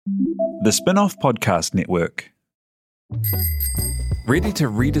The Spin-off Podcast Network. Ready to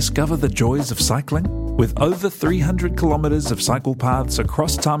rediscover the joys of cycling? With over 300 kilometres of cycle paths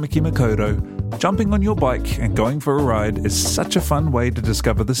across Tāmaki Makaurau, jumping on your bike and going for a ride is such a fun way to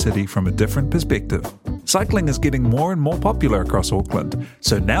discover the city from a different perspective. Cycling is getting more and more popular across Auckland,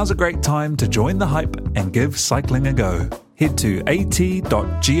 so now's a great time to join the hype and give cycling a go. Head to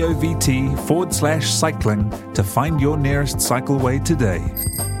at.govt/cycling to find your nearest cycleway today.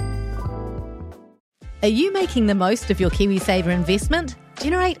 Are you making the most of your KiwiSaver investment?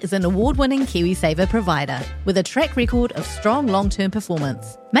 Generate is an award-winning KiwiSaver provider with a track record of strong long-term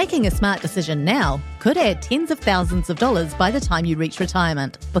performance. Making a smart decision now could add tens of thousands of dollars by the time you reach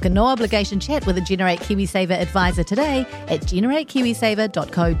retirement. Book a no-obligation chat with a Generate KiwiSaver advisor today at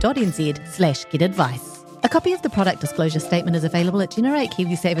generatekiwisaver.co.nz/get-advice. A copy of the product disclosure statement is available at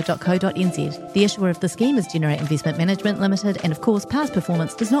generatekiwisaver.co.nz. The issuer of the scheme is Generate Investment Management Limited, and of course, past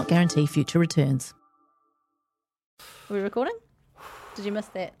performance does not guarantee future returns. Are we recording? Did you miss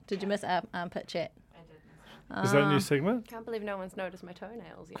that? Did you miss our armpit chat? I did miss Is that a new segment? Can't believe no one's noticed my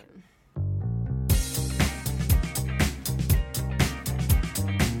toenails yet.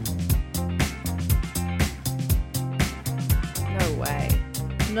 No way.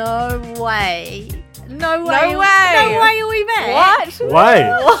 No way. No way. No way. No way are we back. What? Way.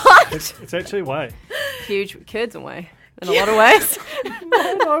 What? It's actually way. Huge kids away in a lot of ways.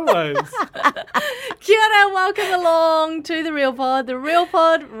 No ways. Kia ora, welcome along to The Real Pod. The Real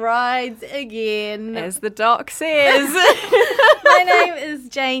Pod rides again. As the doc says. My name is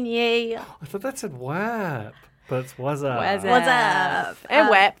Jane Yee. I thought that said WAP, but it's what's up. What's What's up? up? And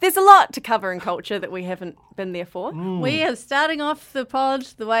WAP. There's a lot to cover in culture that we haven't been there for. We are starting off the pod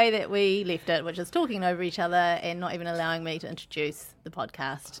the way that we left it, which is talking over each other and not even allowing me to introduce the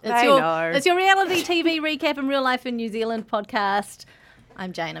podcast. I know. It's your reality TV recap and real life in New Zealand podcast.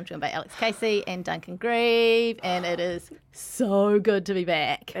 I'm Jane. I'm joined by Alex Casey and Duncan Grieve, and it is so good to be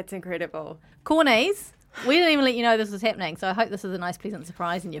back. It's incredible. Cornies, we didn't even let you know this was happening, so I hope this is a nice, pleasant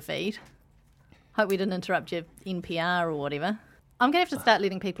surprise in your feed. Hope we didn't interrupt your NPR or whatever. I'm going to have to start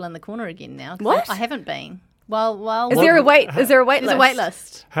letting people in the corner again now. 'Cause What? I haven't been. Well, Is there a wait? Is there a wait there's list? a wait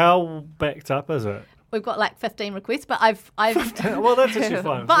list. How backed up is it? We've got like 15 requests, but I've Well, that's actually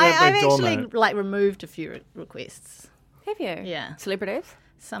fine. but Yeah, I've big actually doormat. like removed a few requests. Have you? Yeah. Celebrities?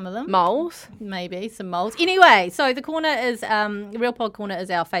 Some of them. Moles? Maybe some moles. Anyway, so the corner is Real Pod Corner is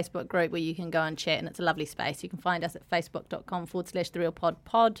our Facebook group where you can go and chat, and it's a lovely space. You can find us at facebook.com/The Real Pod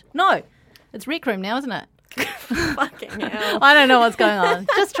Pod. No, it's Rec Room now, isn't it? Fucking hell. I don't know what's going on.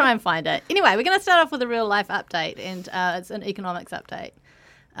 Just try and find it. Anyway, we're going to start off with a real life update, and it's an economics update.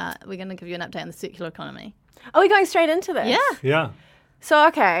 We're going to give you an update on the circular economy. Are we going straight into this? Yeah. Yeah. So,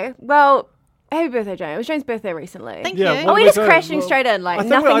 okay. Well, happy birthday, Jane. It was Jane's birthday recently. Thank Yeah, you. well, Are we we just don't- crashing well, straight in? I Like, think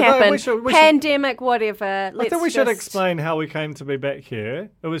nothing we happened. should- Pandemic, whatever. I Let's think we should just- explain how we came to be back here.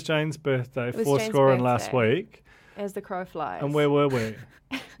 It was Jane's birthday, was four Jane's score and last birthday. week. As the crow flies. And where were we?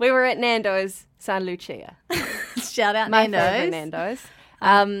 We were at Nando's San Lucia. Shout out My Nando's. favourite Nando's.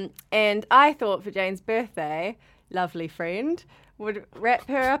 And I thought for Jane's birthday, lovely friend, would wrap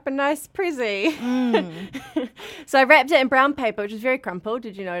her up a nice prezzy. So I wrapped it in brown paper, which is very crumpled.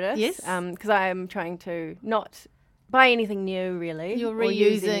 Did you notice? Yes. Because I am trying to not buy anything new, really. You're or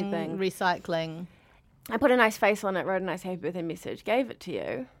use reusing, anything. recycling. I put a nice face on it, wrote a nice happy birthday message, gave it to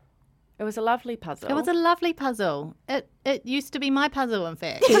you. It was a lovely puzzle. It was a lovely puzzle. It used to be my puzzle, in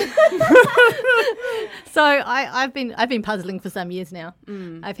fact. So I've been puzzling for some years now.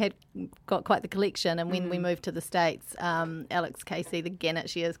 I've got quite the collection, and when we moved to the States, Alex Casey, the gannet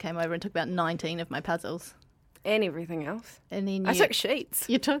she is, came over and took about 19 of my puzzles. And everything else. And then I took sheets.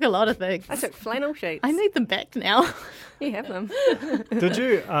 you took a lot of things. I took flannel sheets. I need them back now. You have them. Did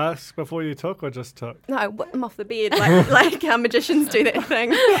you ask before you took or just took? No, I whipped them off the bed like how magicians do that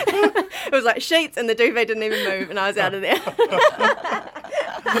thing. It was like sheets and the duvet didn't even move and I was out of there.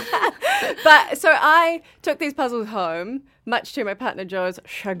 But so I took these puzzles home, much to my partner Joe's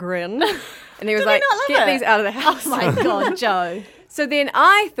chagrin. And he was like, not love get it? these out of the house. Oh my God, Joe. So then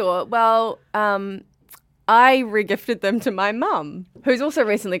I thought, well, I regifted them to my mum, who's also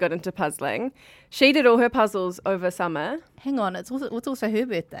recently got into puzzling. She did all her puzzles over summer. Hang on, it's also her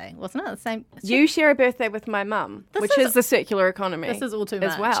birthday, wasn't it? The same. You share a birthday with my mum, This which is- is the circular economy. This is all too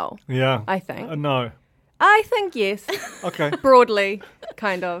as much. well. Yeah. I think. No. I think yes, Okay. broadly,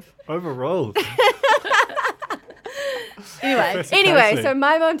 kind of. Overruled. Anyway, Casey. so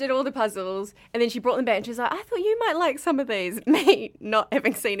my mum did all the puzzles and then she brought them back and she was like, I thought you might like some of these. Me, not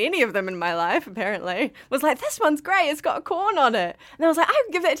having seen any of them in my life, apparently, was like, this one's great. It's got a corn on it. And I was like, I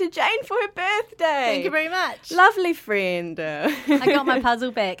can give that to Jane for her birthday. Thank you very much. Lovely friend. I got my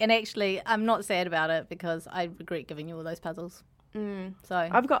puzzle back, and actually, I'm not sad about it because I regret giving you all those puzzles. So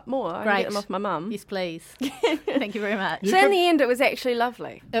I've got more. I can Great. get them off my mum. yes, please. Thank you very much. So in the end, it was actually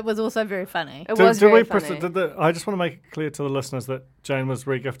lovely. It was also very funny. It was very funny. I just want to make it clear to the listeners that Jane was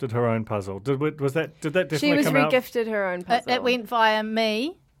regifted her own puzzle. Did that definitely She was come out? regifted her own puzzle. It went via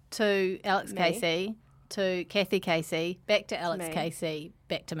me to Alex Me. Casey to Kathy Casey, back to Alex me. Casey,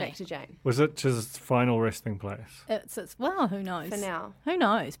 back to me. back to Jane Was it his final resting place? It's well, who knows? for now. Who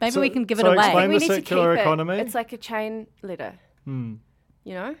knows? Maybe So- we can give it so away. explain We the need to circular keep economy. It's like a chain letter, Hmm.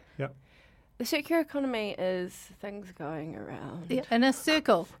 you know? Yep. The circular economy is things going around. Yeah, in a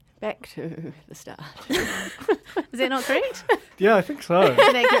circle. Back to the start. Is that not correct? Yeah, I think so. Is that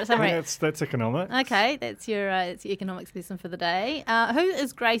accurate I think summary? that's economic. Okay, that's your economics lesson for the day. Who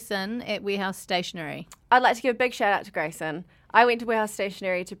is Grayson at Warehouse Stationery? I'd like to give a big shout out to Grayson. I went to Warehouse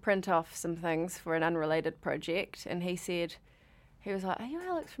Stationery to print off some things for an unrelated project, and he was like, "Are you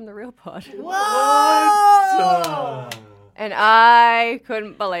Alex from the Real Pod?" And I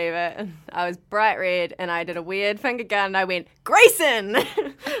couldn't believe it. I was bright red, and I did a weird finger gun, and I went, Grayson!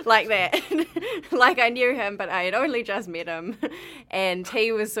 like that. Like I knew him, but I had only just met him. And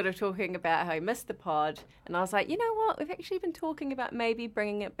he was sort of talking about how he missed the pod. And I was like, you know what? We've actually been talking about maybe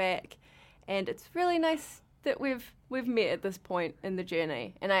bringing it back. And it's really nice that we've met at this point in the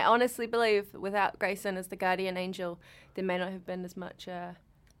journey. And I honestly believe without Grayson as the guardian angel, there may not have been as much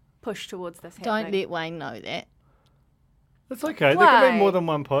push towards this happening. Don't let Wayne know that. It's okay. There can Why? be more than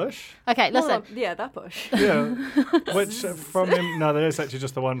one push. Okay, listen. Well, yeah, that push. Yeah. Which from him, no, there is actually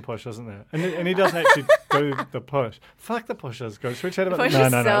just the one push, isn't there? And he doesn't actually do the push. Fuck the pushes, guys. Should we chat about Push No,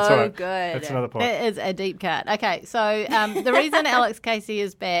 is no, it's so all right. good. It's another point. That is a deep cut. Okay, so the reason Alex Casey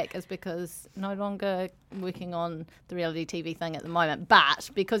is back is because no longer working on the reality TV thing at the moment, but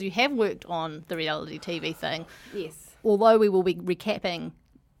because you have worked on the reality TV thing, Yes. although we will be recapping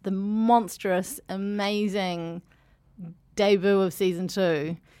the monstrous, amazing debut of season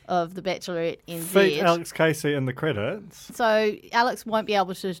 2 of The Bachelorette NZ. Feat Alex Casey in the credits. So Alex won't be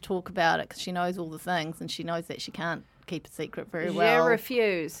able to talk about it because she knows all the things and she knows that she can't keep a secret very well. Je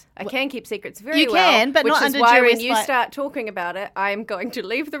refuse. I can keep secrets very You well. can, but which not is under why duress, when you like- start talking about it, I'm going to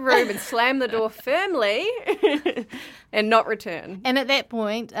leave the room and slam the door firmly and not return. And at that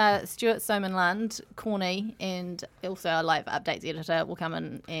point, Stuart Somanlund, Corny, and also our live updates editor will come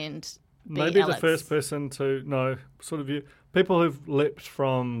in and be Maybe Alex. the first person to know, sort of you, people who've leapt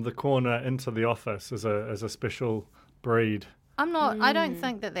from the corner into the office as a special breed. I'm not. I don't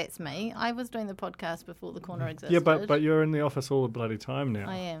think that that's me. I was doing the podcast before the corner existed. Yeah, but you're in the office all the bloody time now.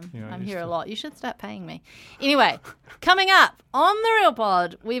 I am. You know, I'm you here a should- lot. You should start paying me. Anyway, coming up on The Real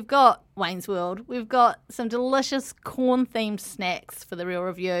Pod, we've got Wayne's World. We've got some delicious corn-themed snacks for The Real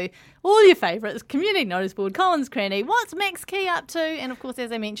Review. All your favourites, Community Notice Board, Collins Cranny, what's Max Key up to? And, of course,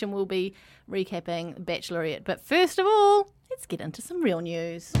 as I mentioned, we'll be recapping Bachelorette. But first of all, let's get into some real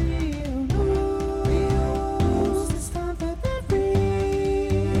news.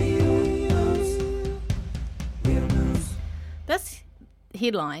 This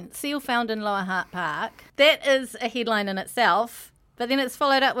headline, seal found in Lower Hart Park, that is a headline in itself, but then it's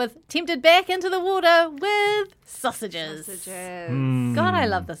followed up with tempted back into the water with sausages. God, I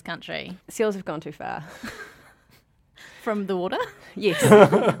love this country. Seals have gone too far. From the water? Yes.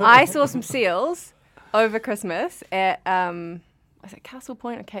 I saw some seals over Christmas at, was it Castle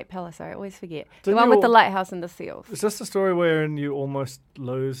Point or Cape Palace? I always forget. Didn't the one you with the all- lighthouse and the seals. Is this the story wherein you almost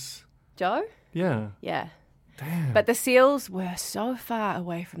lose? Joe? Yeah. Yeah. Damn. But the seals were so far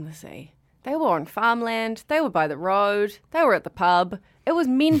away from the sea. They were on farmland. They were by the road. They were at the pub. It was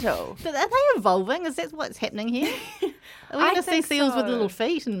mental. But are they evolving? Is that what's happening here? Are we I going to see think seals with so. little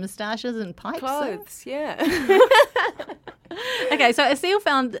feet and moustaches and pipes? Clothes, yeah. Okay, so a seal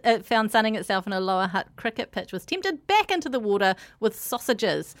found sunning itself in a Lower Hutt cricket pitch was tempted back into the water with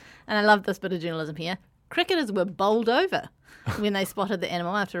sausages. And I love this bit of journalism here. Cricketers were bowled over when they spotted the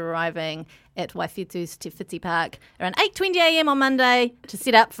animal after arriving at Waifitu's Te Whiti Park around 8:20am on Monday to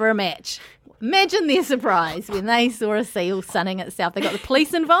set up for a match. Imagine their surprise when they saw a seal sunning itself. They got the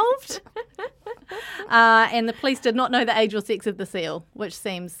police involved. And the police did not know the age or sex of the seal, which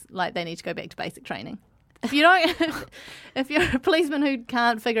seems like they need to go back to basic training. If you don't, if you're a policeman who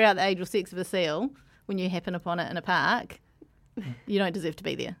can't figure out the age or sex of a seal when you happen upon it in a park, you don't deserve to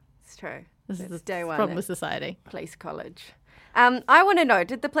be there. It's true. This It's is the day one problem at with society. police college. I want to know,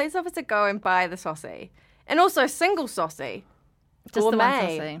 did the police officer go and buy the saucy And also single saucy. Just the one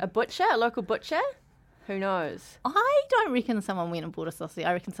Gourmet. saucy. A butcher, a local butcher? Who knows? I don't reckon someone went and bought a saucy.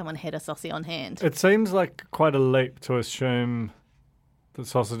 I reckon someone had a saucy on hand. It seems like quite a leap to assume that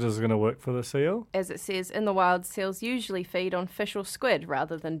sausages are going to work for the seal. As it says, in the wild, seals usually feed on fish or squid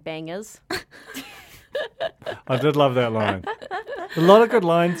rather than bangers. I did love that line. A lot of good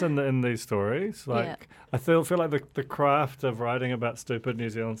lines in these stories. Like Yeah. I feel like the craft of writing about stupid New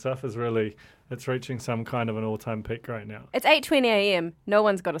Zealand stuff is really, it's reaching some kind of an all-time peak right now. It's 8:20 a.m. No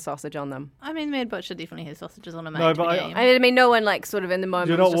one's got a sausage on them. I mean, Mad Butcher definitely has sausages on a No, but I mean, no one like sort of in the moment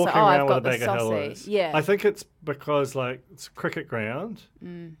You're was not just walking like, oh, around I've with a got this bag of saucy. Hellas. Yeah. I think it's because like it's cricket ground,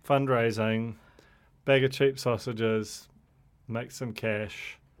 fundraising, bag of cheap sausages, make some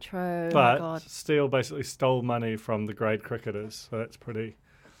cash. True. But God. Steele basically stole money from the grade cricketers, so that's pretty.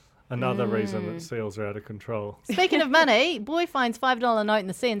 Another reason that seals are out of control. Speaking of money, boy finds $5 note in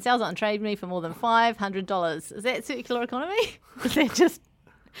the sea and sells it on Trade Me for more than $500. Is that circular economy? Is that just...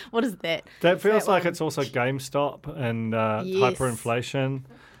 What is that? That feels that like one? it's also GameStop and Yes. hyperinflation.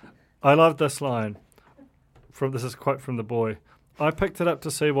 I love this line. This is a quote from the boy. I picked it up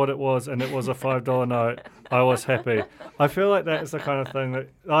to see what it was, and it was a $5 note. I was happy. I feel like that is the kind of thing that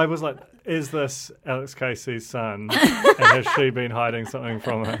I was like, is this Alex Casey's son? And has she been hiding something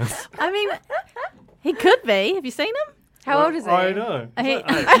from us? I mean, he could be. Have you seen him? How old is he? I know. He- It's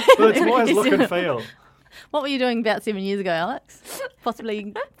like, hey, but it's more his look and feel. What were you doing about 7 years ago, Alex?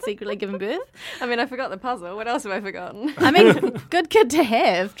 Possibly secretly giving birth? I mean, I forgot the puzzle. What else have I forgotten? I mean, good kid to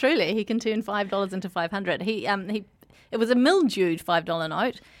have, truly. He can turn $5 into $500. It was a mildewed $5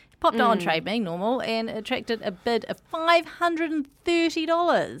 note. Popped on Trade Me, normal, and attracted a bid of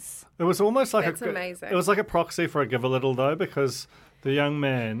 $530. It was almost like That's amazing. It was like a proxy for a give a little though, because the young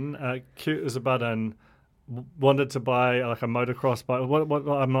man, cute as a button, wanted to buy like a motocross bike. What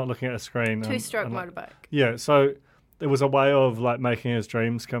I'm not looking at a screen. Two-stroke I'm not- motorbike. Yeah, so it was a way of like making his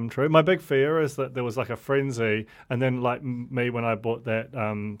dreams come true. My big fear is that there was like a frenzy, and then like me when I bought that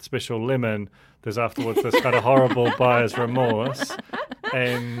special lemon, there's afterwards this kind of horrible buyer's remorse,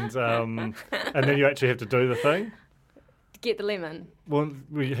 and then you actually have to do the thing. Get the lemon. Well,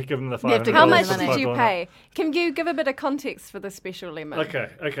 we give them the You have to $500. How All much the did money. you $5 pay? Can you give a bit of context for the special lemon? Okay.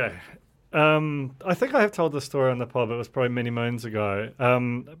 I think I have told this story on the pod, but it was probably many moons ago.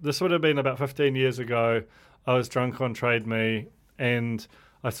 This would have been about 15 years ago. I was drunk on Trade Me, and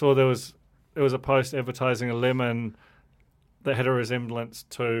I saw it was a post advertising a lemon that had a resemblance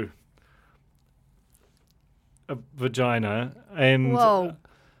to a vagina, and Whoa.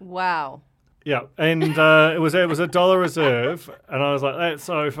 Wow. yeah, and it was a $1 reserve, and I was like, that's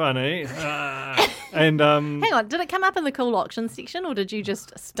so funny. And Hang on, did it come up in the cool auction section, or did you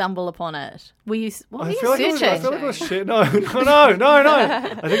just stumble upon it? What were you I searching? feel like it was shared. No. I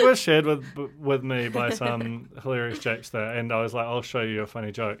think it was shared with me by some hilarious jacks there, and I was like, I'll show you a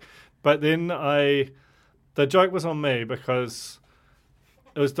funny joke. But then the joke was on me because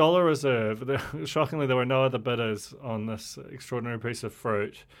it was $1 reserve. Shockingly, there were no other bidders on this extraordinary piece of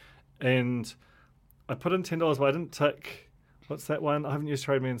fruit, and I put in $10, but I didn't tick. What's that one? I haven't used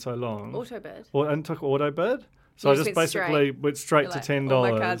Trade Me in so long. Auto bid. Well, and took auto bid. So You I just just went basically straight. went straight You're to like, $10.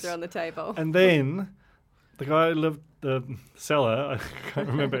 all my cards are on the table. And then the guy who lived, the seller, I can't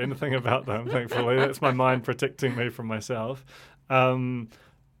remember anything about them, thankfully. That's my mind protecting me from myself.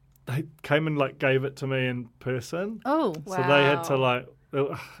 They came and like gave it to me in person. Oh, Wow. So they had to like,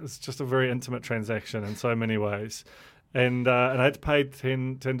 it's just a very intimate transaction in so many ways. And I had to pay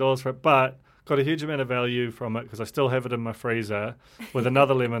 $10 for it, but got a huge amount of value from it because I still have it in my freezer with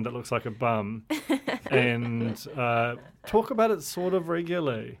another lemon that looks like a bum. And talk about it sort of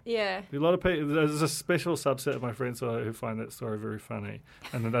regularly. Yeah. A lot of people, there's a special subset of my friends who find that story very funny,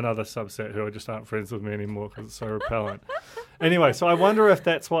 and then another subset who just aren't friends with me anymore because it's so repellent. Anyway, so I wonder if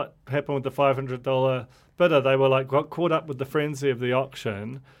that's what happened with the $500 bidder. They were like got caught up with the frenzy of the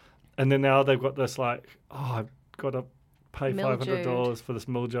auction, and then now they've got this like, oh, I've got to pay Mildewed. $500 for this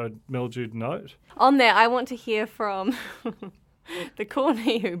mildewed note. On that, I want to hear from the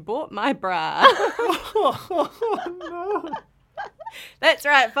corny who bought my bra. That's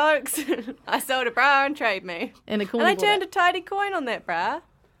right, folks. I sold a bra on Trade Me. and a And I corny turned a tidy coin on that bra.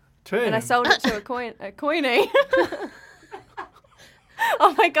 Turn. And I sold it to a coiny.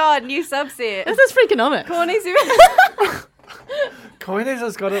 Oh my God, new subset. This is freakonomics. Cornies Coinies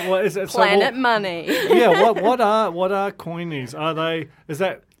has got it. What is it? Planet Money. Yeah. What are coinies? Is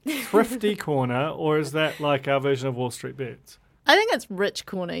that Thrifty Corner, or is that like our version of Wall Street Bets? I think it's rich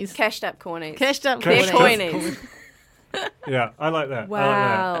cornies. Cashed up cornies. Cashed up They're cornies. coinies. Yeah, I like that. I like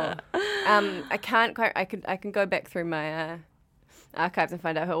that. Wow. I can't quite. I can go back through my archives and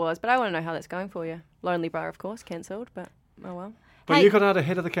find out who it was, but I want to know how that's going for you. Lonely Bar, of course, cancelled, but oh well. But Hey. you got out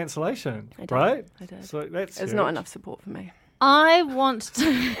ahead of the cancellation, I did. right? I did. So that's There's huge. not enough support for me. I want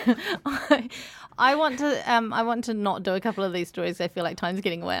to. I want to not do a couple of these stories. I feel like time's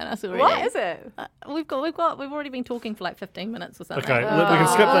getting away on us already. What is it? We've already been talking for like 15 minutes or something. Okay, we can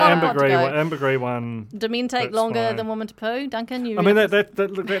skip the a lot to ambergris go. one. Do men take That's longer fine. than women to poo? Duncan, you. I mean,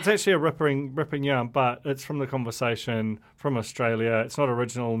 that's actually a ripping yarn, but it's from the Conversation from Australia. It's not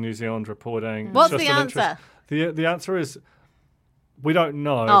original New Zealand reporting. It's What's just the an answer? The answer is we don't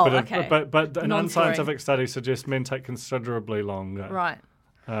know, Oh, but okay. but an Non-story. unscientific study suggests men take considerably longer. Right.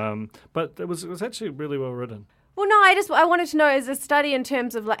 But it was actually really well written. Well, no, I wanted to know, is a study in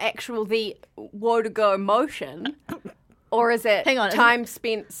terms of like actual the woe to go motion, or is it Hang on, is time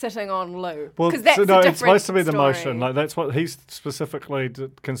spent sitting on loo? Well, Because that's so a no, different it's supposed to be the story. motion. Like that's what he's specifically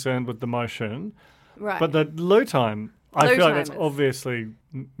concerned with, the motion. Right. But the loo time, I Loo feel like time that's is- obviously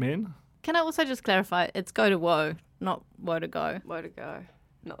men. Can I also just clarify? It's go to woe, not woe to go. woe to go.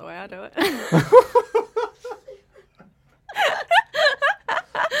 Not the way I do it.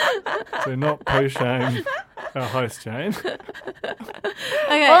 So not poo shame our host, Jane.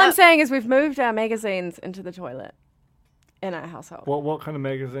 Okay. All I'm saying is we've moved our magazines into the toilet in our household. What kind of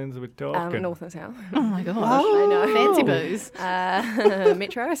magazines are we talking? North and South. oh my gosh. I know. Fancy booze.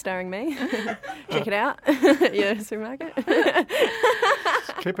 Metro starring me. Check it out. Your supermarket.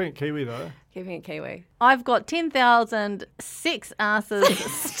 Keeping it Kiwi though. Keeping it Kiwi. I've got 10,000 sex asses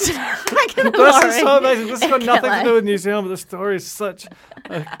stuck in a This lorry. is so amazing. This has got in nothing to Calais. do with New Zealand, but the story is such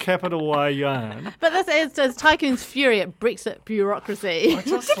a capital Y yarn. But this is Tycoon's fury at Brexit bureaucracy.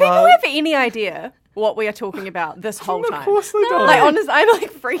 Just Do people have any idea what we are talking about this whole time? Of course they don't. Like, honest, I'm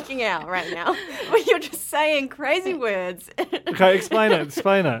like freaking out right now. When you're just saying crazy words. Okay, explain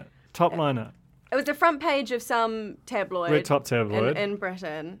it. Top liner. It was the front page of some tabloid. Red top tabloid. In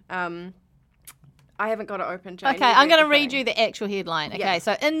Britain. I haven't got it open, Jane. Okay, You I'm going to the read thing. you the actual headline. Okay, Yeah.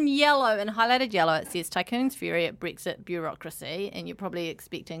 so in yellow, in highlighted yellow, it says Tycoon's fury at Brexit bureaucracy, and you're probably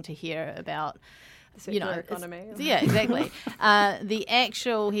expecting to hear about, Circular economy. Yeah, exactly. The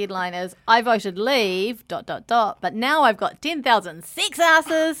actual headline is, I voted leave, ... but now I've got 10,000 sex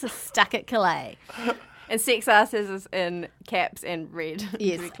asses stuck at Calais. And sex asses is in caps and red,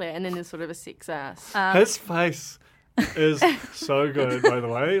 Yes. to be clear. And then there's sort of a sex ass. His face is so good, by the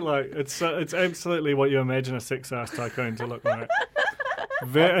way. Like it's absolutely what you imagine a sex ass tycoon to look like.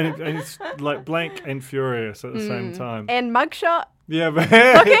 And it's like blank and furious at the same time. And mugshot. Yeah,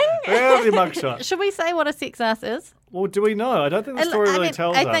 very mugshot. Should we say what a sex ass is? Well, do we know? I don't think the story really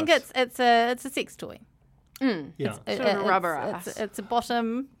tells us. I think it's a sex toy. Yeah. Sort of a rubber ass. It's a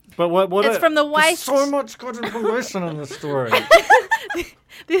bottom. But what It's from the waist. There's so much good information in the story.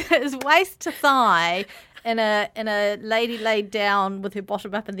 There's waist to thigh, in a lady laid down with her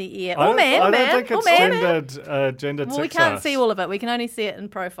bottom up in the air. I Or man, don't man, think or it's man. gendered Well, we sex can't ass. see all of it. We can only see it in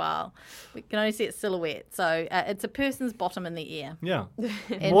profile. We can only see its silhouette. So it's a person's bottom in the air. Yeah.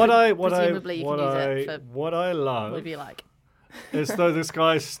 And presumably you can use it for what I love whatever you like. is though this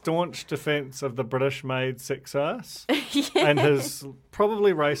guy's staunch defence of the British-made sex ass and his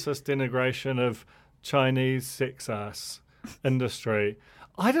probably racist denigration of Chinese sex ass industry.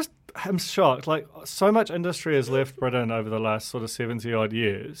 I just am shocked. Like, so much industry has left Britain over the last sort of 70-odd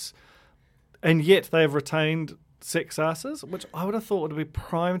years, and yet they've retained sex asses, which I would have thought would be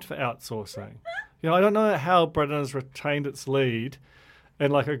primed for outsourcing. You know, I don't know how Britain has retained its lead in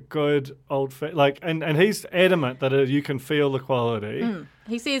like a good old and he's adamant that you can feel the quality.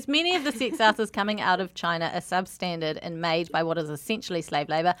 He says many of the sex asses coming out of China are substandard and made by what is essentially slave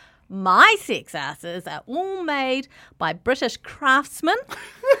labour. My sex asses are all made by British craftsmen,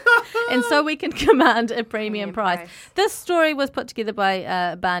 and so we can command a premium price. This story was put together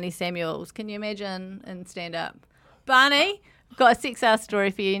by Barney Samuels. Can you imagine in stand-up? Barney, I've got a sex ass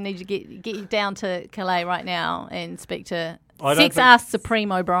story for you. You need to get you down to Calais right now and speak to Sex ass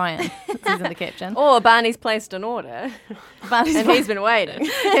Supreme O'Brien. It says in the caption. Or Barney's placed an order. Barney's And he's been waiting.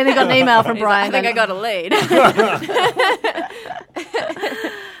 and he got an email from He's like, Brian. I think I got a lead.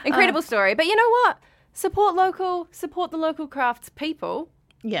 Incredible story. But you know what? Support the local crafts people.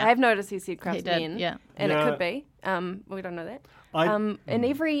 Yeah. I've noticed he said crafts He did, men. yeah. And Yeah. it could be. We don't know that. I- In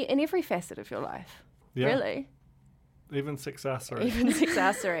every facet of your life. Yeah. Really. Even sex assery. Even sex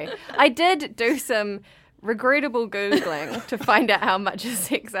assery. I did do some regrettable Googling to find out how much a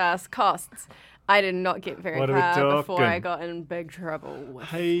sex ass costs. I did not get very What are we far before talking? I got in big trouble with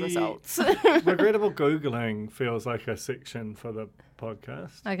Hey, results. Regrettable Googling feels like a section for the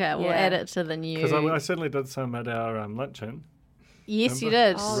podcast. Okay, we'll Yeah. add it to the new. Because I certainly did some at our luncheon. Yes, you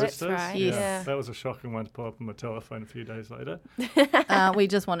Remember? did. Oh, that's Roosters? right, Yes. yeah. That was a shocking one to pull up on my telephone a few days later. We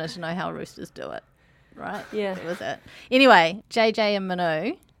just wanted to know how roosters do it. right? Yeah. That was it. Anyway, JJ and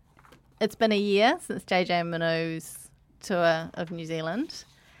Manu. It's been a year since JJ and Manu's tour of New Zealand.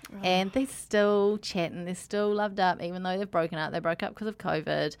 And they're still chatting. They're still loved up, even though they've broken up. They broke up because of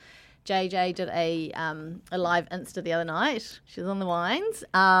COVID. JJ did a live Insta the other night. She was on the wines.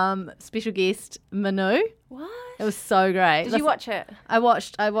 Special guest Manu. What? It was so great. Did you watch it? I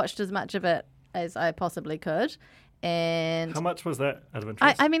watched as much of it as I possibly could. And How much was that out of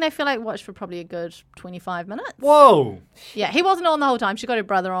interest? I mean, I feel like I watched for probably a good 25 minutes. Whoa! Yeah, he wasn't on the whole time. She got her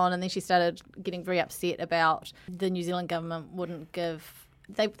brother on, and then she started getting very upset about the New Zealand government wouldn't give...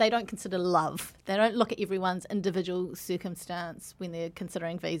 They don't consider love. They don't look at everyone's individual circumstance when they're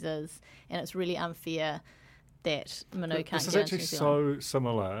considering visas, and it's really unfair that Manu can't This is get actually into New Zealand. so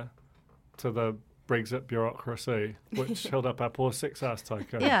similar to the Brexit bureaucracy, which held up our poor sex-ass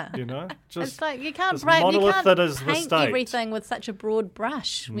token. Yeah. You know? Just It's like you can't as break, you monolith can't that is the paint state. everything with such a broad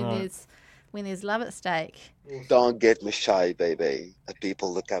brush No. when there's love at stake. Don't get me shy, baby. The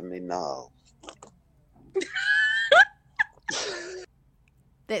people look at me now.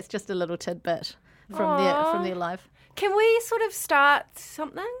 That's just a little tidbit from their life. Can we sort of start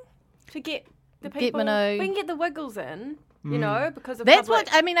something to get the Get people? Manu. We can get the Wiggles in, you know, because of That's public...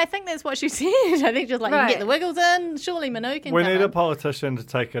 what I mean. I think that's what she said. I think just like you can Right. get the Wiggles in. Surely Manu can. we come need a in. politician to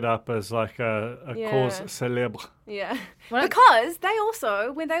take it up as like a Yeah. cause célèbre. Yeah, Well, because they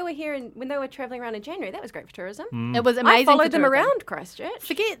also when they were travelling around in January, that was great for tourism. It was amazing. I followed for them tourism. around Christchurch.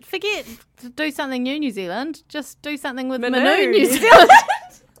 Forget to do something new, New Zealand. Just do something with Manu, Manu, New New Zealand.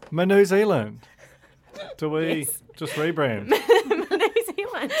 New Zealand. Do we just rebrand? New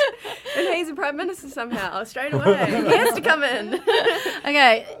Zealand, and he's a prime minister somehow straight away. He has to come in.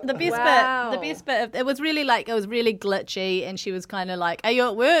 Okay, the best Wow. bit. It was really glitchy, and she was kind of like, "Are you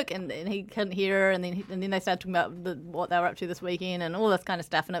at work?" And he couldn't hear her, and then they started talking about what they were up to this weekend and all this kind of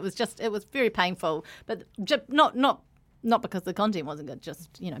stuff, and it was very painful, but not because the content wasn't good, just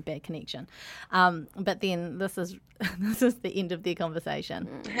bad connection. But then this is the end of their conversation.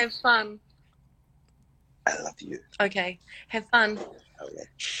 Have fun. I love you. Okay. Have fun.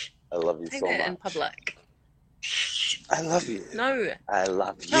 I love you Say so that much. in public. I love you. No. I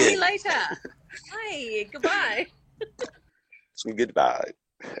love Tell me you. later. Hi. Goodbye. Goodbye.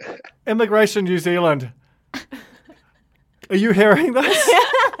 Immigration New Zealand. Are you hearing this?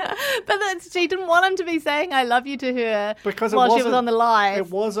 But she didn't want him to be saying "I love you" to her Because while she was on the live. It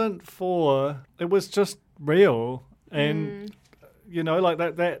wasn't it was just real. And, like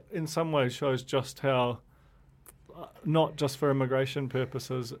that in some ways shows just how, not just for immigration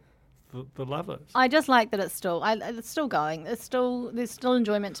purposes, the love is. I just like that it's still going. There's still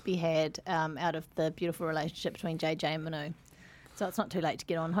enjoyment to be had out of the beautiful relationship between JJ and Manu. So it's not too late to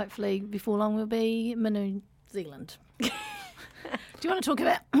get on. Hopefully before long we'll be Manu Zealand. Do you want to talk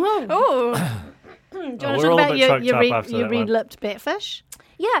about? Oh, Do you want we're to talk all a about bit your choked up after your that one. red-lipped batfish?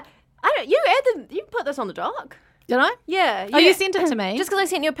 yeah. You put this on the doc. Did I? Yeah. Oh, you sent it to me. Just because I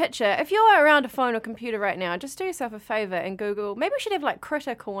sent you a picture. If you're around a phone or computer right now, just do yourself a favour and Google. Maybe we should have like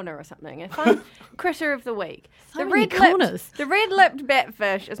Critter Corner or something. A fun Critter of the Week. So many corners. The red-lipped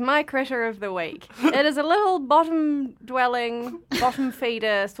batfish is my Critter of the Week. It is a little bottom-dwelling,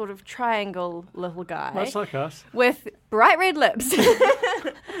 bottom-feeder sort of triangle little guy. Much like us. With bright red lips.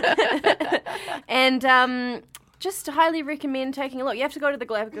 And just highly recommend taking a look. You have to go to the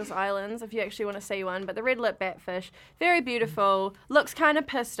Galapagos Islands if you actually want to see one. But the red-lip batfish, very beautiful, looks kind of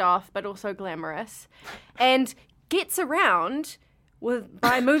pissed off, but also glamorous, and gets around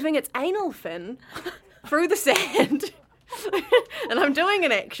by moving its anal fin through the sand. And I'm doing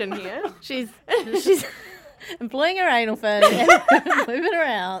an action here. She's employing her anal fin and moving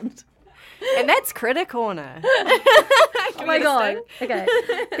around. And that's Critter Corner. Oh my god. Okay.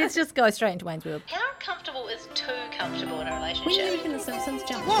 Let's just go straight into Wayne's World. How comfortable is too comfortable in a When relationship? you leaving The Simpsons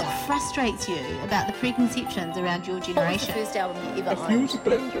jump What start? frustrates you about the preconceptions around your generation? First album you ever If you were owned? to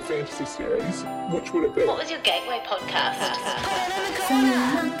blend your fantasy series, which would it be? What was your gateway podcast? So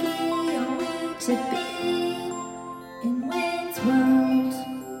lucky are we to be in Wayne's World.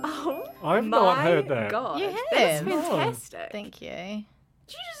 Oh, I've not heard that. God. You That's have. fantastic. Thank you. Did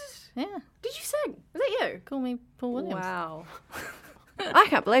you just... Yeah. Did you sing? Was that you? Call me Paul Williams. Wow. I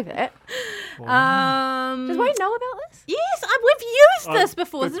can't believe that. Does Wayne know about this? Yes, we've used Oh, this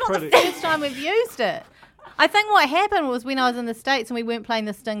before. the This is not the credit- first time we've used it. I think what happened was when I was in the States and we weren't playing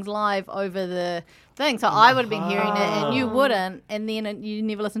the Stings live over the thing, so I would have been hearing it and you wouldn't, and then you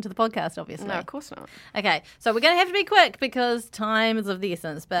never listened to the podcast, obviously. No, of course not. Okay, so we're going to have to be quick because time is of the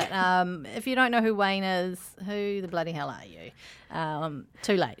essence. But if you don't know who Wayne is, who the bloody hell are you?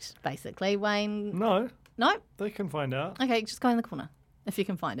 Too late, basically. Wayne... No, No? they can find out. Okay, just go in the corner if you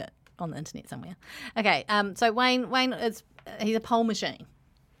can find it. on the internet somewhere. Okay, so Wayne is he's a poll machine.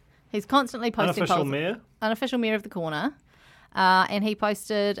 He's constantly posting Unofficial polls. mayor? Unofficial mayor of the corner. And he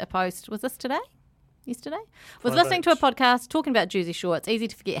posted a post, was this today? Yesterday? Was listening to a podcast talking about Jersey Shore. It's easy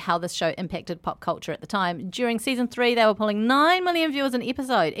to forget how this show impacted pop culture at the time. During season 3, they were pulling 9 million viewers an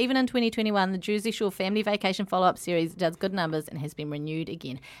episode. Even in 2021, the Jersey Shore Family Vacation follow-up series does good numbers and has been renewed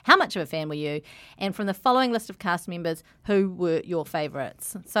again. How much of a fan were you? And from the following list of cast members, who were your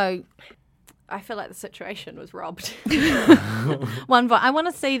favourites? So I feel like the situation was robbed. one vote. I want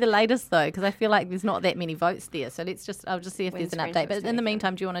to see the latest though, because I feel like there's not that many votes there. So I'll just see if there's an update. But in the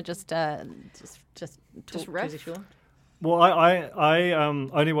meantime, do you want to just talk riff? Jersey Shore? Well, I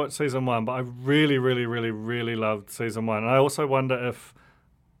only watched season 1, but I really, really, really, really loved season 1. And I also wonder if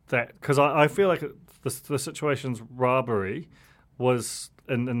that, because I feel like the situation's robbery was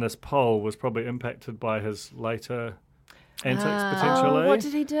in this poll was probably impacted by his later antics potentially. Oh, what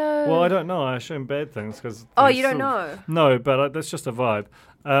did he do? Well, I don't know. I assume bad things because. Oh, you don't know? No, but that's just a vibe.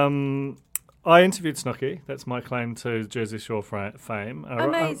 I interviewed Snooki. That's my claim to Jersey Shore fame.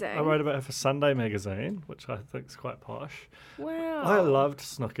 Amazing. I wrote about her for Sunday magazine, which I think is quite posh. Wow. I loved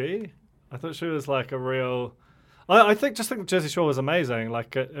Snooki. I thought she was like a real. I think Jersey Shore was amazing.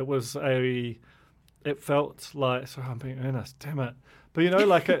 Like it was a. It felt like. Sorry, I'm being earnest. Damn it. But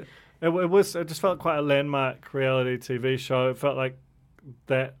like it. It just felt quite a landmark reality TV show. It felt like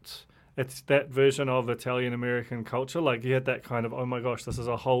that. It's that version of Italian American culture. Like you had that kind of, oh my gosh, this is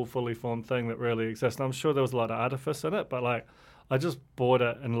a whole fully formed thing that really exists. And I'm sure there was a lot of artifice in it, but like I just bought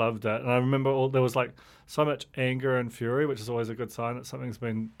it and loved it. And I remember there was like so much anger and fury, which is always a good sign that something's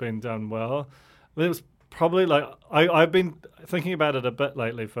been done well. It was probably like I've been thinking about it a bit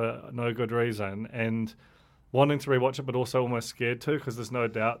lately for no good reason and wanting to rewatch it, but also almost scared to because there's no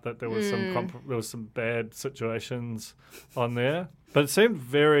doubt that there was some bad situations on there. But it seemed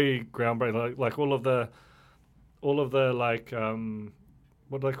very groundbreaking, like all of the like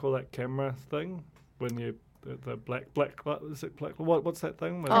what do they call that camera thing when you the black is it black what's that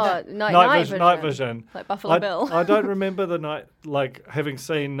thing? Night vision. Like Buffalo Bill. I don't remember having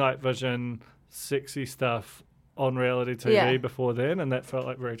seen night vision sexy stuff on reality TV before then, and that felt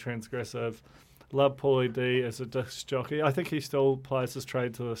like very transgressive. Love Paulie D as a disc jockey. I think he still plies his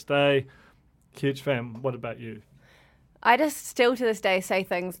trade to this day. Huge fan. What about you? I just still to this day say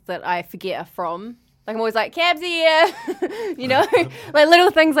things that I forget are from. Like I'm always like, cabs here, like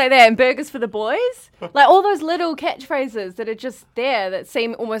little things like that, and burgers for the boys. Like all those little catchphrases that are just there that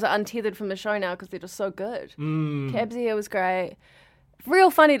seem almost untethered from the show now because they're just so good. Cabs here was great.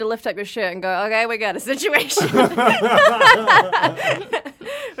 Real funny to lift up your shirt and go, okay, we got a situation.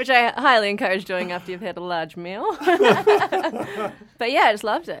 Which I highly encourage doing after you've had a large meal. But yeah, I just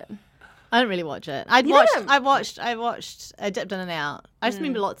loved it. I didn't really watch it. I dipped in and out. I just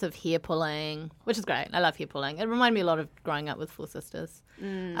remember lots of hair pulling, which is great. I love hair pulling. It reminded me a lot of growing up with Four Sisters.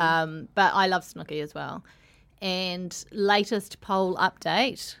 But I love Snooki as well. And latest poll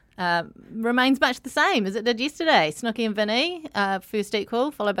update remains much the same as it did yesterday. Snooki and Vinny, first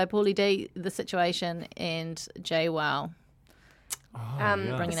equal, followed by Paulie D, The Situation, and Jay Wow.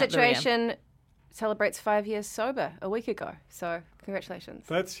 The Situation celebrates 5 years sober a week ago. So congratulations.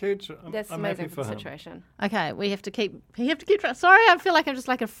 That's huge. That's I'm amazing happy for him. Situation. Okay, we have to keep sorry, I feel like I'm just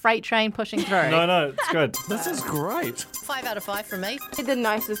like a freight train pushing through. No, it's good. This is great. 5 out of 5 from me. The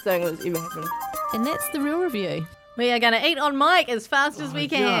nicest thing that's ever happened. And that's the real review. We are going to eat on mic as fast as we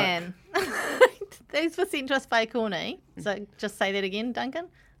can. These were sent to us by Corny. So just say that again, Duncan.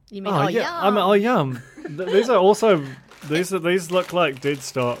 You mean yum? Yum. These are also these look like dead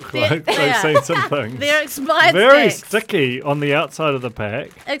stock. Like they've seen some things. They're expired Very snacks. sticky on the outside of the pack.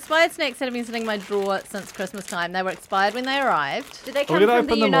 Expired snacks that have been sitting in my drawer since Christmas time. They were expired when they arrived. Did they Are come we going from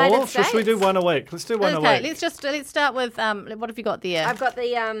to open the them United all? States? Should we do one a week? Let's do one a Okay, week. let's start with what have you got there? I've got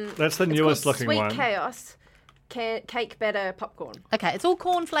the That's the it's newest called looking Sweet one. Chaos cake batter popcorn. Okay, it's all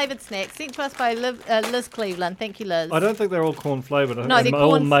corn flavoured snacks sent to us by Liz Cleveland. Thank you, Liz. I don't think they're all corn flavoured. I think No, they're they're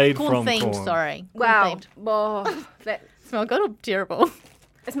all made corn from themed. corn. Sorry. Wow. Corn-themed. Oh, that Smell good or terrible?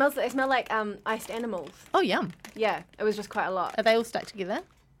 it smells like iced animals. Oh, yum. Yeah, it was just quite a lot. Are they all stuck together?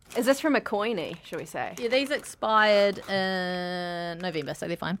 Is this from a coiny, shall we say? Yeah, these expired in November, so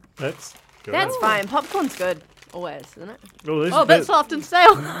they're fine. That's good. That's fine. Popcorn's good. Always, isn't it? Oh, a bit soft and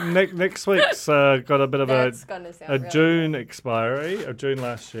stale. Next week's got a bit of That's gonna sound a really June expiry, of June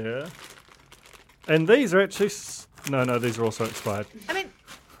last year. And these are actually... No, these are also expired. I mean...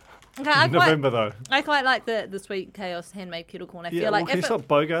 Okay, November, though. I quite like the Sweet Chaos handmade kettle corn. I Yeah, feel like can you stop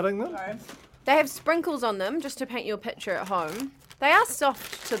bogarting them? They have sprinkles on them, just to paint you a picture at home. They are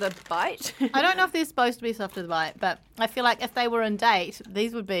soft to the bite. I don't know if they're supposed to be soft to the bite, but I feel like if they were in date,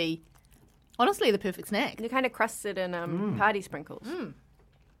 these would be Honestly, the perfect snack. They're kind of crusted in party sprinkles.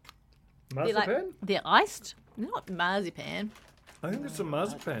 Marzipan? They're iced. They're not marzipan. I think it's a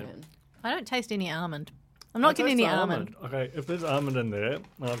marzipan. I don't taste any almond. I'm not getting any almond. Okay, if there's almond in there and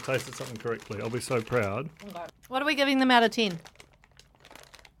I've tasted something correctly, I'll be so proud. What are we giving them out of 10?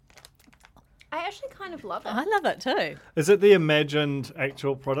 I actually kind of love it. I love it too. Is it the imagined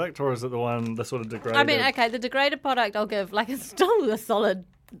actual product or is it the sort of degraded? I mean, okay, the degraded product I'll give, like, it's still a solid,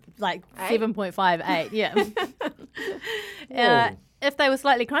 like, 7.58, yeah. If they were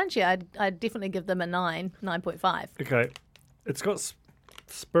slightly crunchy, I'd definitely give them a 9.5. Okay, it's got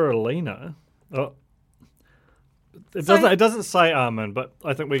spirulina. Oh, it doesn't say almond, but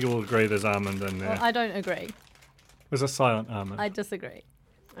I think we will agree there's almond in there. Well, I don't agree. There's a silent almond. I disagree.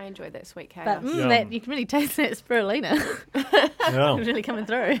 I enjoy that sweet chaos. But you can really taste that spirulina. Yeah. It's really coming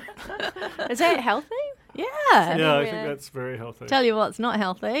through. Is that healthy? Yeah. Yeah, I think that's very healthy. Tell you what's not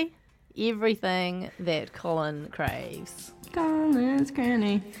healthy. Everything that Colin craves. Colin's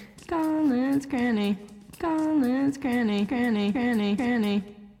Cranny. Colin's Cranny. Colin's Cranny. Cranny.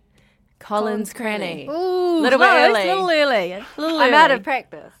 Colin's Cranny. Ooh, Little bit early. Little early. I'm out of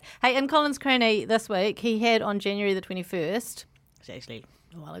practice. Hey, in Colin's Cranny this week, he had on January the 21st, it's actually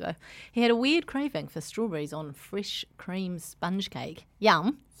a while ago, he had a weird craving for strawberries on fresh cream sponge cake.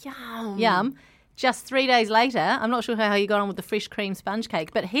 Yum. Yum. Just 3 days later, I'm not sure how he got on with the fresh cream sponge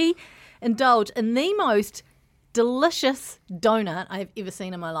cake, but he indulged in the most delicious donut I've ever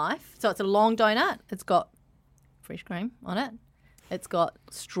seen in my life. So it's a long donut. It's got fresh cream on it. It's got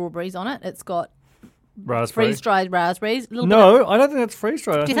strawberries on it. It's got Raspberry. freeze-dried raspberries. No, I don't think it's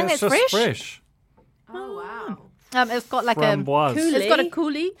freeze-dried. Do you think it's that's just fresh? Oh, wow. It's got like Framboise. It's got a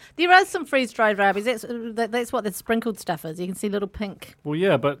coulis. There is some freeze-dried raspberries. That's what the sprinkled stuff is. You can see little pink Well,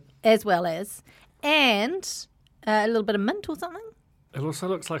 yeah, but as well as. And a little bit of mint or something. it also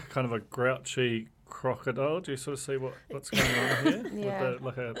looks like a kind of a grouchy crocodile. Do you sort of see what's going on here? Yeah. With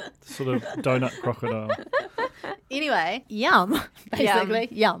like a sort of donut crocodile. Anyway, yum, basically.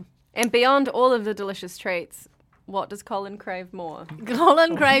 Yum. And beyond all of the delicious treats, what does Colin crave more?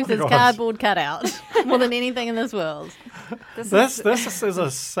 Colin craves my his God. cardboard cutout more than anything in this world. This is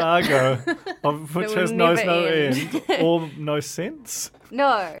a saga of which will has no never end. end or no sense.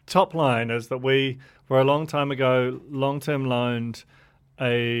 No. Top line is that we were a long time ago long-term loaned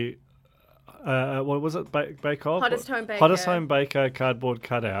a what was it? Bake Off? Hottest Home Baker. Hottest Home Baker cardboard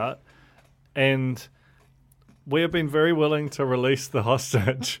cutout, and we have been very willing to release the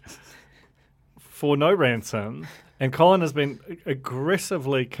hostage for no ransom. And Colin has been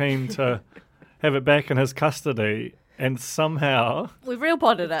aggressively keen to have it back in his custody, and somehow We've real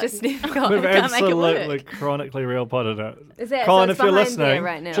potted it. Just never got we've it. can't make it work. absolutely chronically real potted it. Is that Colin, so? if It's you're behind listening, there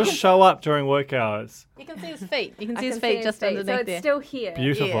right now. just show up during work hours. You can see his feet. You can see I his can feet just feet. underneath So it's there. still here.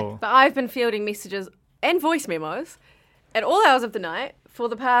 Beautiful. But I've been fielding messages and voice memos at all hours of the night for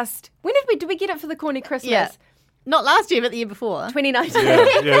the past. When did we get it for the corny Christmas? Yeah. Not last year, but the year before. 2019.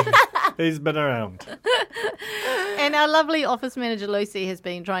 Yeah. He's been around. And our lovely office manager, Lucy, has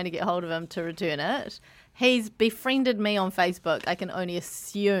been trying to get hold of him to return it. He's befriended me on Facebook, I can only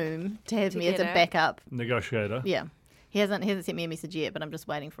assume, to have me as a get it. backup. Negotiator. Yeah. He hasn't sent me a message yet, but I'm just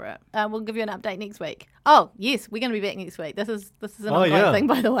waiting for it. We'll give you an update next week. Oh, yes, we're going to be back next week. This is an ongoing yeah. thing,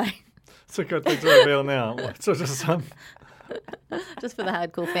 by the way. It's a good thing to reveal now. So just Just for the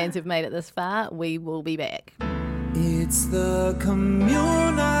hardcore fans who've made it this far, we will be back. It's the community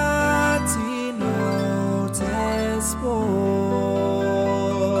notice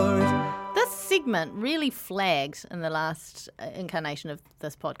board. This segment really flagged in the last incarnation of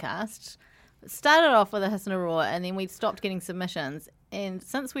this podcast. It started off with a hiss and a roar, and then we stopped getting submissions. And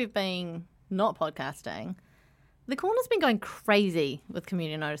since we've been not podcasting, the corner's been going crazy with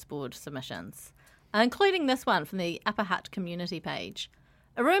community notice board submissions, including this one from the Upper Hutt community page.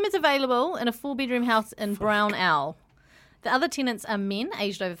 A room is available in a 4-bedroom house in Brown Owl. The other tenants are men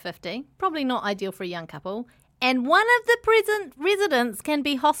aged over 50, probably not ideal for a young couple, and one of the present residents can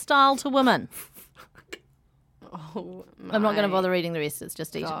be hostile to women. Oh, I'm not going to my bother reading the rest. It's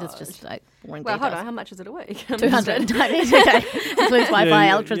just God. like boring Well, hold details. on. How much is it a week? 200. Okay. Includes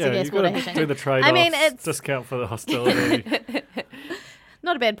Wi-Fi, electricity, gas, you water, gotta heating. do the trade-off. I mean, it's discount for the hostility.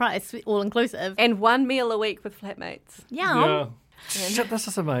 not a bad price, all inclusive. And 1 meal a week with flatmates. Yum. Yeah. Shit, this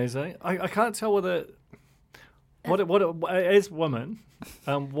is amazing. I can't tell whether as women,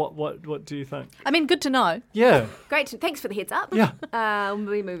 what do you think? I mean, good to know. Yeah. Great. Thanks for the heads up. Yeah.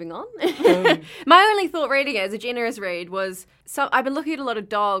 We'll be moving on. My only thought reading it as a generous read was, so I've been looking at a lot of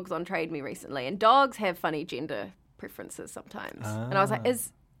dogs on Trade Me recently, and dogs have funny gender preferences sometimes. And I was like,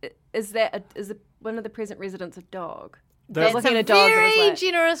 is one of the present residents a dog? was That's looking a at a dog. and very was like,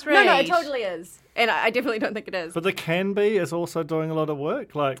 generous read. No, it totally is. And I definitely don't think it is. But the Can Be is also doing a lot of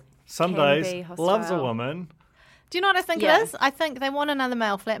work. Like, some Can days, Be, hostile. loves a woman. Do you know what I think Yeah. it is? I think they want another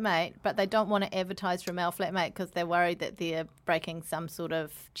male flatmate, but they don't want to advertise for a male flatmate because they're worried that they're breaking some sort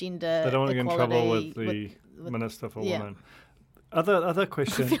of gender They don't want to get in trouble with equality the Minister for yeah. Women. Other I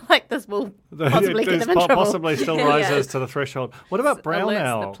question. feel like this will possibly get It them in trouble. possibly still rises to the threshold. What about Brown alerts the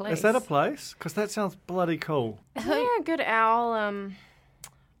Owl? police. Is that a place? Because that sounds bloody cool. Isn't there a good owl?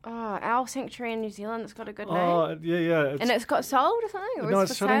 Owl Sanctuary in New Zealand that's got a good name? Oh, yeah. And it's got sold or something? Or No,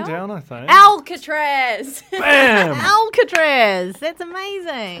 it's it's for shutting sale? down, I think. Alcatraz! Bam! Alcatraz! That's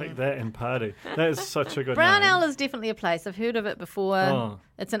amazing. Take that in party. That is such a good Brown name. Owl is definitely a place. I've heard of it before. Oh.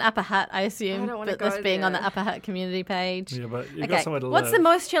 It's an Upper Hutt, I assume. I don't wanna but this go being on the there. Upper Hutt community page. Yeah, but you've Okay, got somewhere to What's live. the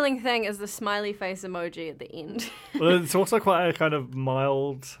most chilling thing is the smiley face emoji at the end. Well, it's also quite a kind of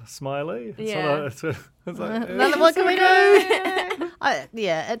mild smiley. Yeah. It's like, What can we do?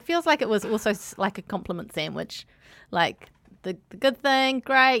 Yeah, it feels like it was also like a compliment sandwich. Like, the good thing,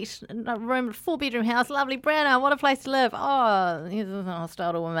 great, a room, 4-bedroom house, lovely, Brown Owl, what a place to live. Oh, he's a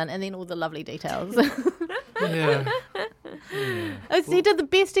hostile woman, and then all the lovely details. yeah. He did the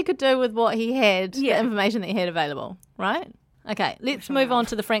best he could do with what he had, Yeah. the information that he had available, right? Okay, let's move on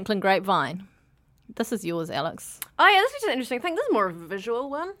to the Franklin Grapevine. This is yours, Alex. Oh yeah, this is an interesting thing. This is more of a visual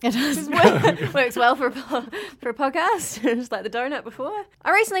one. It is. Works well for a podcast, just like the donut before.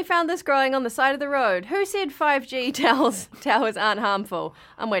 I recently found this growing on the side of the road. Who said 5G towers aren't harmful?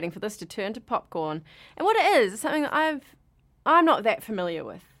 I'm waiting for this to turn to popcorn. And what it is something that I'm not that familiar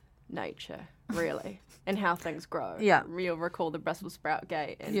with nature, really, and how things grow. Yeah. You'll recall the Brussels sprout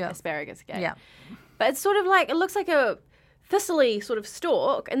gate and Yeah. asparagus gate. Yeah. But it's sort of like, it looks like a thistly sort of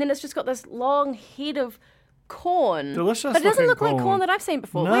stalk, and then it's just got this long head of corn. Delicious But it doesn't looking look like corn. corn that I've seen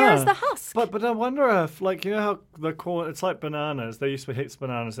before. No. Where is the husk? But I wonder if, like, you know how the corn, it's like bananas. There used to be heaps of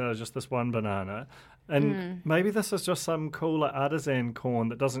bananas, now there's just this one banana. And maybe this is just some cool, like, artisan corn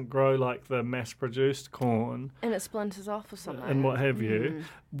that doesn't grow like the mass-produced corn And it splinters off or something. and what have you.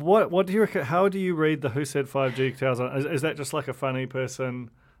 What do you reckon? How do you read the Who Said 5G towers? Is that just like a funny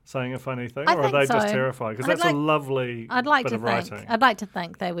person saying a funny thing, I or are think they just so. terrified? Because I'd that's like- a lovely I'd like bit to of think. writing. I'd like to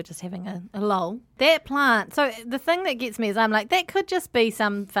think they were just having a lull. That plant. So the thing that gets me is I'm like, that could just be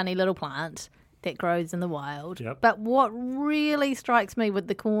some funny little plant that grows in the wild. Yep. But what really strikes me with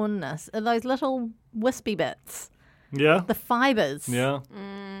the cornness are those little wispy bits, Yeah, the fibres. yeah,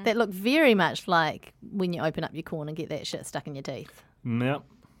 That look very much like when you open up your corn and get that shit stuck in your teeth. yeah.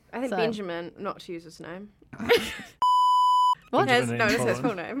 I think So- Benjamin, not to use his name, What? has, Benjamin no, that's his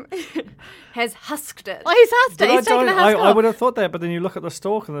Colin. full name, has husked it. Oh, he's husked it. But He's taken a husk I off. would have thought that, but then you look at the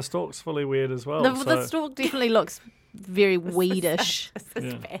stalk, and the stalk's fully weird as well. The stalk definitely looks very weedish. This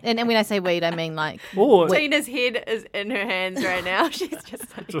is Yeah. bad. And when I say weed, I mean like... Or Tina's head is in her hands right now. She's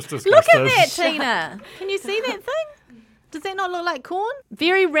just like, just disgusting. Look at that, Tina. Can you see that thing? Does that not look like corn?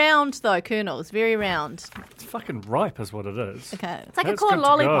 Very round, though, kernels. Very round. It's fucking ripe, is what it is. Okay. it's like That's a corn good to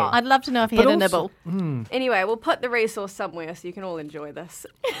lollipop. go. I'd love to know if he But had a also- nibble. Anyway, we'll put the resource somewhere so you can all enjoy this.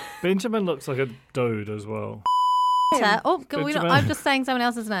 Benjamin looks like a dude as well. Oh, Benjamin. I'm just saying someone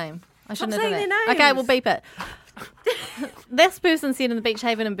else's name. I shouldn't have done saying that. their Okay, names. we'll beep it. This person said in the Beach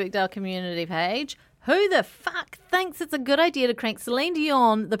Haven and Birkdale community page, who the fuck thinks it's a good idea to crank Celine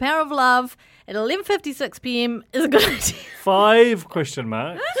Dion, The Power of Love, at 11:56 p.m. is a good idea? 5 question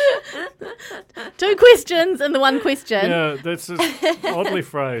marks. 2 questions in the one question. Yeah, that's just oddly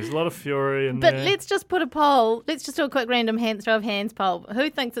phrased. A lot of fury in But there. let's just put a poll. Let's just do a quick random throw of hands poll. Who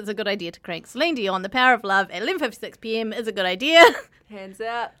thinks it's a good idea to crank Celine Dion, The Power of Love, at 11:56 p.m. is a good idea? Hands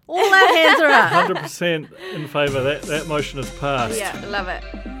up. All our hands are up. 100% in favour. That motion is passed. Yeah, love it.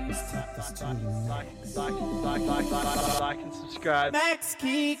 Like and subscribe. Max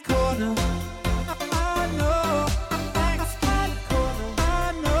Key Corner. I know. Max Key Corner.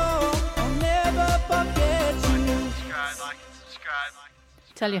 I know. I'll never forget you.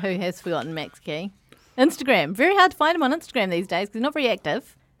 Tell you who has forgotten Max Key. Instagram. Very hard to find him on Instagram these days because he's not very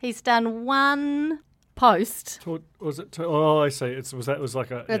active. He's done one post. Was it? Oh, I see. It was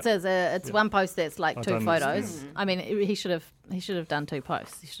like a. It's one post that's like I've 2 done this, photos. I mean, he should have done 2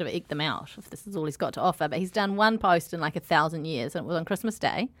 posts. He should have eked them out if this is all he's got to offer. But he's done one post in like 1,000 years, and it was on Christmas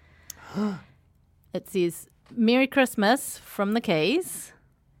Day. It says "Merry Christmas" from the Keys,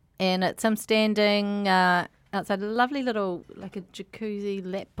 and it's him standing outside a lovely little like a jacuzzi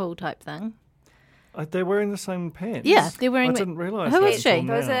lap pool type thing. They're wearing the same pants. Yeah, they're wearing. I didn't realise. Who that is she?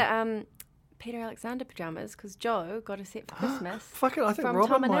 until Those now. are Peter Alexander pajamas because Joe got a set for Christmas. Fuck it, I think from Robin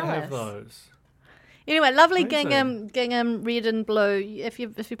Tom and might have Alice. those. Anyway, lovely Amazing. gingham, red and blue. If you're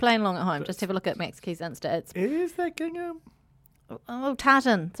playing along at home, just have a look at Max Key's Insta. It's Is that gingham?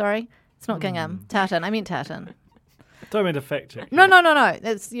 tartan. Sorry, it's not gingham. Tartan. I meant tartan. Don't mean to fact check. No.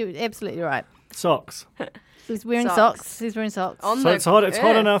 That's you're absolutely right. Socks. He's wearing Socks. socks. He's wearing socks. On So the it's hot. It's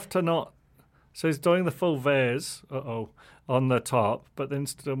hot earth. enough to not. So he's doing the full vase. On the top, but then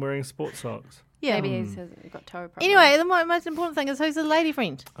still wearing sports socks. Yeah. Maybe he's got toe problems. Anyway, the most important thing is who's the lady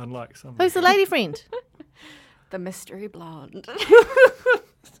friend? Unlike some. Who's the lady friend? The mystery blonde.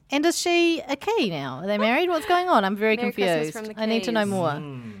 And is she a Key now? Are they married? What's going on? I'm very Merry Christmas confused. from the I need to know Keys. more.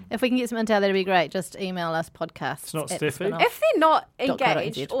 If we can get some intel, that'd be great. Just email us podcasts. It's not at the Steffi? spin-off. If they're not .co.nz.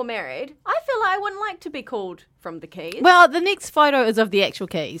 engaged or married, I feel like I wouldn't like to be called from the Keys. Well, the next photo is of the actual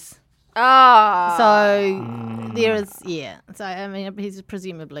Keys. Ah. So there is, yeah. So, I mean, he's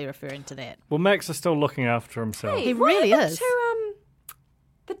presumably referring to that. Well, Max is still looking after himself. Hey, He what really happened is. to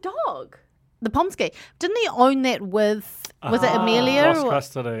the dog? The Pomsky. Didn't he own that with, was it Amelia? Lost or-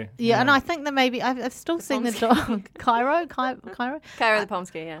 custody. Yeah, and I think that maybe, I've still seen the dog. Cairo? Kyra the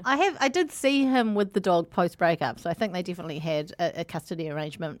Pomsky, yeah. I did see him with the dog post breakup, so I think they definitely had a custody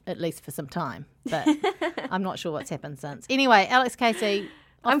arrangement at least for some time. But I'm not sure what's happened since. Anyway, Alex Casey,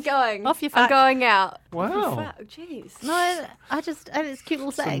 I'm going. off your I'm fuck. going out. Wow. Fuck, jeez. No, it's a cute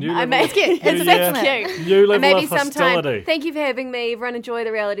little saying. new I level made of- cute. It's new affectionate. year- Cute. New level And maybe of sometime. hostility. Thank you for having me. Everyone enjoy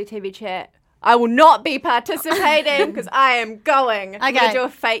the reality TV chat. I will not be participating because I am going. I'm Okay. going to do a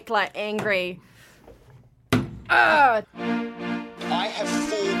fake, like, angry. I have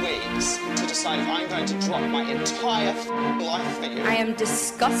 4 weeks to decide if I'm going to drop my entire life for you. I am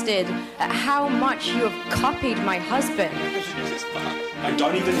disgusted at how much you have copied my husband. I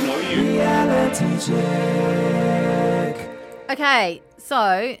don't even know you. Okay,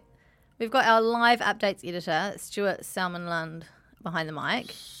 so we've got our live updates editor, Stuart Salmon-Lund, behind the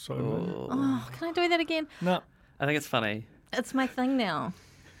mic. Oh, can I do that again? No. I think it's funny. It's my thing now.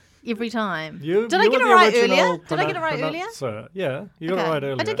 Every time. Did I get it right earlier? Did I get it right earlier? Yeah, you got it right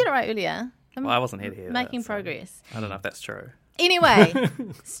earlier. I did get it right earlier. I'm Well, I wasn't here to hear making that, so progress. I don't know if that's true. Anyway,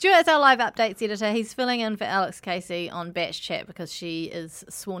 Stuart's our live updates editor. He's filling in for Alex Casey on Batch Chat because she is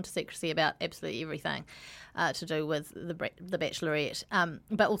sworn to secrecy about absolutely everything to do with the Bachelorette.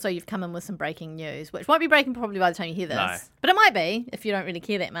 But also you've come in with some breaking news, which won't be breaking probably by the time you hear this. No. But it might be if you don't really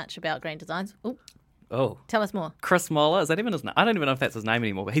care that much about Grand Designs. Ooh, Oh. tell us more. Chris Moller, is that even his name? I don't even know if that's his name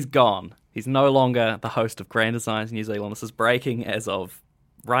anymore, but he's gone. He's no longer the host of Grand Designs New Zealand. This is breaking as of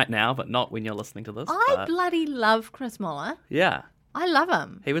right now, but not when you're listening to this. I but bloody love Chris Moller. yeah. I love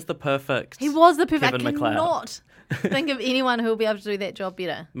him. He was the perfect He was the perfect. Kevin I McLeod. cannot think of anyone who will be able to do that job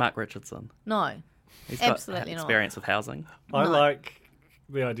better. Mark Richardson. No, He's got absolutely not. experience with housing. I like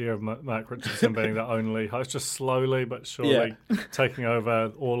the idea of Mark Richardson being the only host, just slowly but surely taking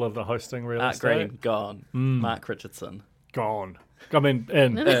over all of the hosting real Art estate. Green, gone. Mark Richardson. Gone. I mean,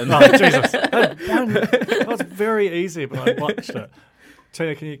 in. In. Oh, Jesus. That was very easy, but I watched it.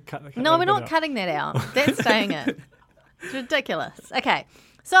 Tina, can you cut No, that we're bit not out? cutting that out. That's staying in. It's ridiculous. Okay.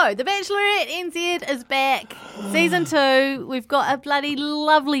 So, The Bachelorette NZ is back. Season 2. We've got a bloody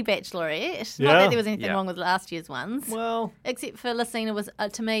lovely Bachelorette. Not Yeah. that there was anything Yeah. wrong with last year's ones. Well, Except for Lucina was,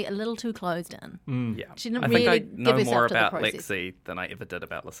 to me, a little too closed in. Yeah. She didn't I think really I give know herself more to the about process. Lexi than I ever did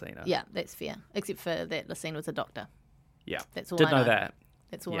about Lucina. Yeah, that's fair. Except for that Lucina was a doctor. Yeah. That's all Did I know know. that.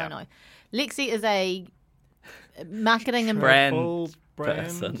 That's all Yeah. I know. Lexi is a marketing and Brand full brand.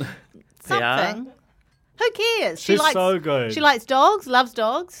 person. something. Who cares? She's so good. She likes dogs, loves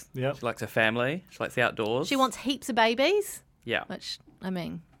dogs. Yep. She likes her family. She likes the outdoors. She wants heaps of babies, Yeah. which, I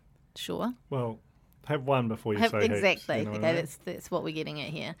mean, sure. Well, have one before you say heaps, exactly. you know what Okay, I mean? that's what we're getting at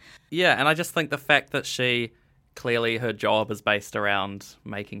here. Yeah, and I just think the fact that she clearly her job is based around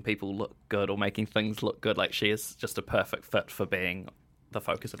making people look good or making things look good, like she is just a perfect fit for being the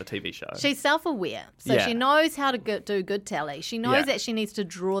focus of a TV show. She's self-aware, so Yeah. she knows how to do good telly. She knows Yeah. that she needs to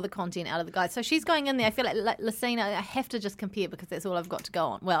draw the content out of the guys. So she's going in there. I feel like Lucina, I have to just compare because that's all I've got to go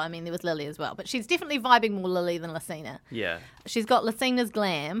on. Well, I mean, there was Lily as well, but she's definitely vibing more Lily than Lucina. Yeah. She's got Lucina's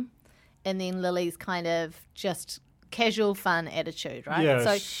glam, and then Lily's kind of just casual, fun attitude, right?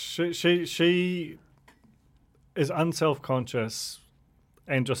 Yeah, So she is unself-conscious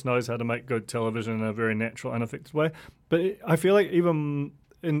and just knows how to make good television in a very natural, unaffected way. But I feel like even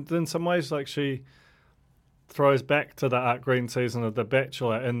in some ways, like she throws back to the Art Green season of The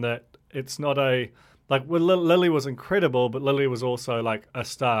Bachelor in that it's not Like, well, Lily was incredible, but Lily was also like a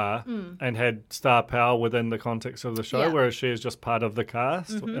star and had star power within the context of the show, whereas she is just part of the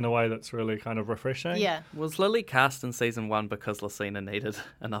cast in a way that's really kind of refreshing. Yeah. Was Lily cast in season 1 because Lucina needed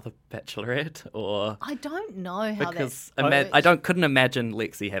another bachelorette, or I don't know how because that's... I couldn't imagine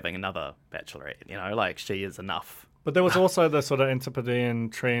Lexi having another bachelorette. You know, like she is enough. But there was also the sort of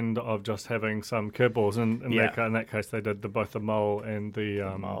Antipodean trend of just having some curveballs. In that case, they did both the mole and the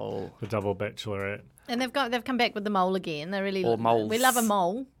double bachelorette. And they've come back with the mole again. They really or moles. We love a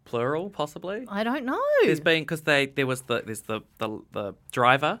mole. Plural, possibly. I don't know. There's the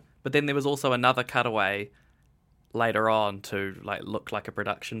driver, but then there was also another cutaway later on to like look like a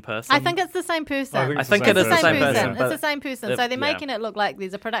production person. I think it's the same person. I think it is the same person. It's the same person. So they're making it look like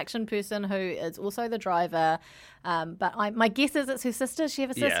there's a production person who is also the driver. But my guess is it's her sister. Does she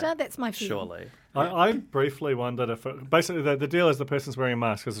have a sister? Yeah, that's my feeling. Surely. I briefly wondered if basically the deal is the person's wearing a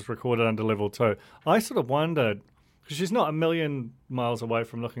mask because it's recorded under level 2. I sort of wondered, because she's not a million miles away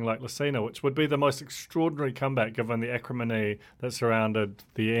from looking like Lucina, which would be the most extraordinary comeback given the acrimony that surrounded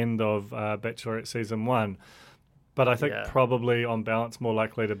the end of Bachelorette season 1. But I think probably on balance more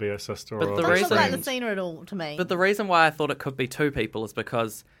likely to be a sister but or the a reason, doesn't look like Lucina at all to me. But the reason why I thought it could be 2 people is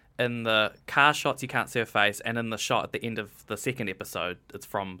because in the car shots you can't see her face, and in the shot at the end of the second episode it's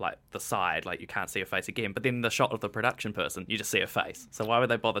from like the side, like you can't see her face again. But then the shot of the production person, you just see her face. So why would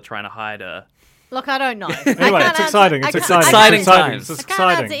they bother trying to hide her? Look, I don't know. Anyway, it's exciting. It's exciting. Exciting times. It's I exciting.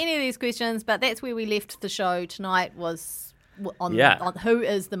 can't answer any of these questions, but that's where we left the show tonight. Was on who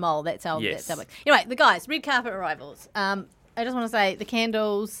is the mole. That's our big. Anyway, the guys, red carpet arrivals. I just want to say the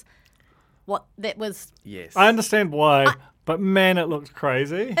candles. What that was. Yes, I understand why, but man, it looked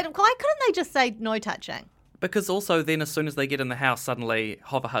crazy. Why couldn't they just say no touching? Because also then as soon as they get in the house, suddenly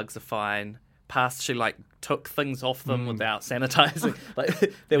hover hugs are fine. Past she like took things off them without sanitizing.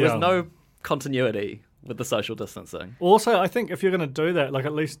 Like there was no continuity with the social distancing. Also, I think if you're going to do that, like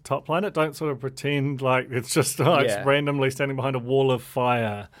at least top line it, don't sort of pretend like it's just it's randomly standing behind a wall of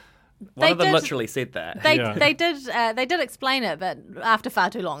fire. One of them literally said that. They did explain it, but after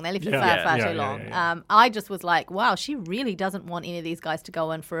far too long. They left it far too long. Yeah. I just was like, wow, she really doesn't want any of these guys to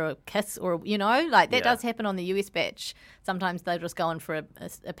go in for a kiss or, like that does happen on the US batch. Sometimes they'll just go in for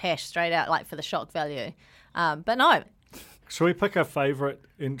a pash straight out, like for the shock value. But no. Should we pick a favourite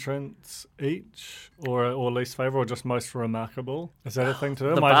entrance each, or least favourite, or just most remarkable? Is that a thing to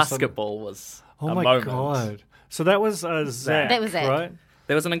do? The basketball was a moment. God. So that was Zach, that was Zach. Right?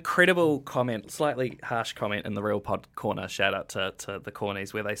 There was an incredible comment, slightly harsh comment in the Real Pod Corner, shout out to the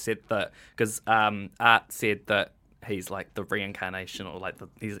Cornies, where they said that, because Art said that he's like the reincarnation, or like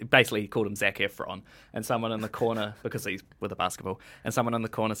he's basically called him Zac Efron, and someone in the corner, because he's with a basketball, and someone in the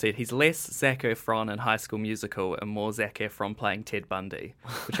corner said he's less Zac Efron in High School Musical and more Zac Efron playing Ted Bundy,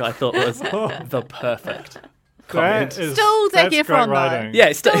 which I thought was the perfect comment. Still Zac Efron though.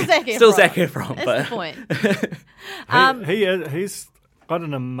 Yeah, still Zac Efron. Still Zac Efron. That's the point. He's got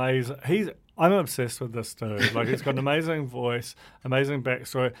an amazing... I'm obsessed with this dude. Like, he's got an amazing voice, amazing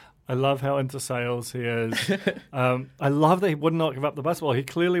backstory. I love how into sales he is. I love that he would not give up the basketball. He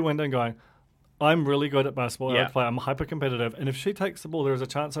clearly went in going, I'm really good at basketball. I play. I'm hyper competitive. And if she takes the ball, there is a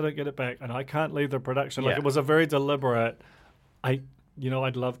chance I don't get it back, and I can't leave the production. Like, it was a very deliberate... I'd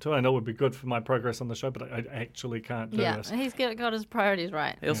love to. I know it would be good for my progress on the show, but I actually can't do this. Yeah, he's got his priorities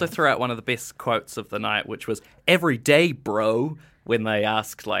right. He also threw out one of the best quotes of the night, which was, "Every day, bro," when they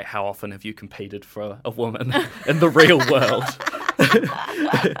asked, like, how often have you competed for a woman in the real world?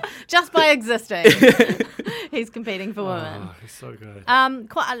 Just by existing, he's competing for women. Oh, he's so good.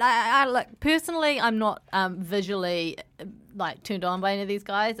 Look, personally, I'm not visually turned on by any of these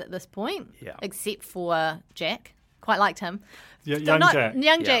guys at this point, except for Jack. Quite liked him. Yeah,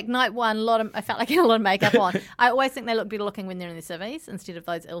 young Jack, night one, I felt like he had a lot of makeup on. I always think they look better looking when they're in their civvies instead of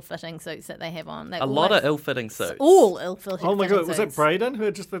those ill-fitting suits that they have on. A lot of ill-fitting suits. All ill-fitting Oh my God, suits. was it Braden who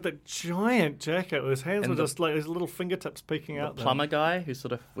had just that giant jacket? His hands were just like his little fingertips peeking out. The plumber guy who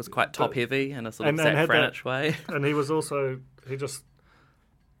sort of was quite top-heavy in a sort of Zach Franich way. And he was also,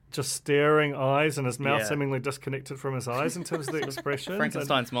 just staring eyes, and his mouth seemingly disconnected from his eyes in terms of the expression.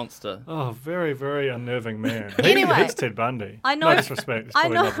 Frankenstein's monster. Oh, very, very unnerving man. Anyway, he's Ted Bundy. I know, no disrespect. It's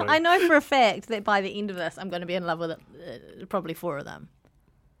probably lovely. I know for a fact that by the end of this, I'm going to be in love with probably 4 of them.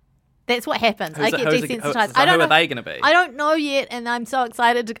 That's what happens. I get desensitized. Who are they going to be? I don't know yet, and I'm so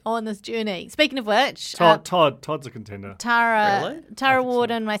excited to go on this journey. Speaking of which, Todd's a contender. Tara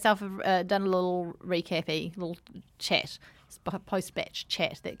Ward and myself have done a little little chat. Post-batch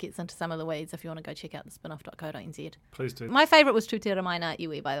chat that gets into some of the weeds if you want to go check out the spinoff.co.nz. Please do. My favourite was Tutera Maina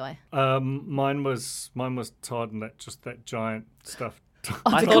Iwi, by the way. Mine was Todd and that giant stuffed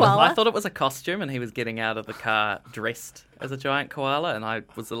I the koala? thought it was a costume, and he was getting out of the car dressed as a giant koala, and I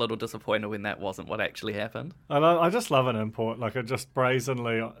was a little disappointed when that wasn't what actually happened. I just love an import, like it just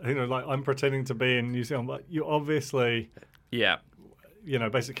brazenly, like I'm pretending to be in New Zealand, but you obviously,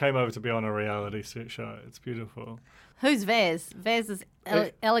 basically came over to be on a reality show. It's beautiful. Who's Vaz? Vaz is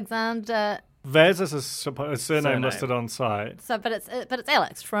Alexander. Vaz is a surname listed on site. So, but it's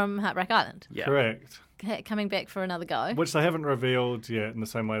Alex from Heartbreak Island. Yeah. Correct. Coming back for another go. Which they haven't revealed yet in the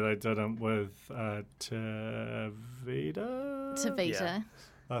same way they didn't with Tavita. Tavita.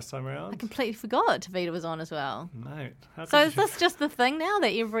 Last time around. I completely forgot Tavita was on as well. Mate. So is this just the thing now that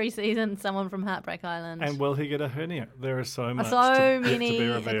every season someone from Heartbreak Island? And will he get a hernia? There is so much many to be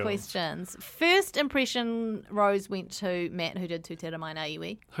revealed. questions. First impression, Rose went to Matt, who did Tutera Maina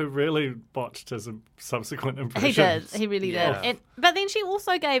Iwi. Who really botched his subsequent impressions. He did. He really did. But then she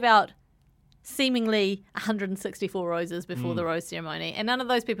also gave out seemingly 164 roses before the rose ceremony, and none of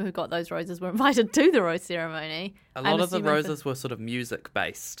those people who got those roses were invited to the rose ceremony. A lot of the roses were sort of music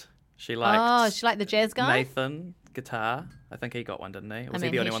based. She liked the jazz guy. Nathan guitar. I think he got one, didn't he? Or was I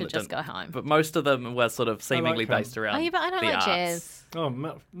mean, he the only he one should that just didn't? go home. But most of them were sort of seemingly based around. Oh yeah, but I don't the like arts. jazz. Oh,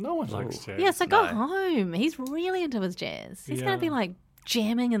 no one likes jazz. Yeah, so go home. He's really into his jazz. He's going to be like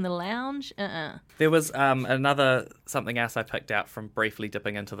jamming in the lounge. There was something else I picked out from briefly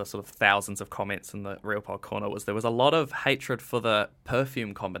dipping into the sort of thousands of comments in the Real Pod Corner was there was a lot of hatred for the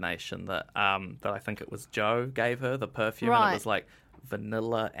perfume combination that I think it was Joe gave her, the perfume, and it was like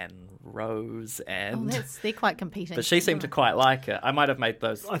vanilla and rose and... they're quite competing. But she seemed to quite like it. I might have made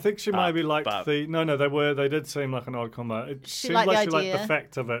those... I think she maybe liked the... No, they did seem like an odd combo. It seemed like she liked the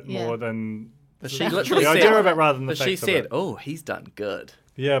fact of it more than... But she literally the idea of it rather than the but fact she of said, it. "Oh, he's done good."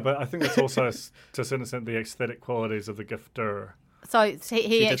 Yeah, but I think it's also to a certain extent the aesthetic qualities of the gifter. So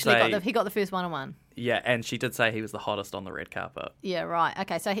he actually got the first one-on-one. Yeah, and she did say he was the hottest on the red carpet. Yeah, right.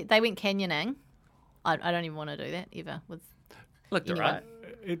 Okay, so they went canyoning. I don't even want to do that ever. Looked alright.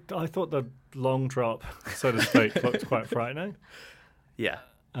 I thought the long drop, so to speak, looked quite frightening. Yeah.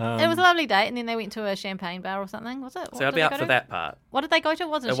 It was a lovely date, and then they went to a champagne bar or something, was it? So I'll be up for that part. What did they go to?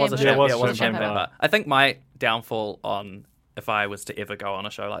 Was it a champagne bar? It was a champagne bar. bar. I think my downfall on, if I was to ever go on a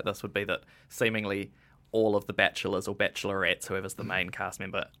show like this, would be that seemingly all of the bachelors or bachelorettes, whoever's the main cast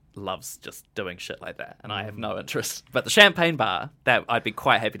member, loves just doing shit like that, and I have no interest. But the champagne bar, that I'd be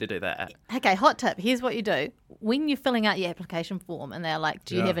quite happy to do that at. Okay, hot tip. Here's what you do. When you're filling out your application form and they're like,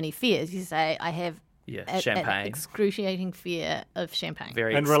 do you have any fears? You say, I have champagne. Excruciating fear of champagne.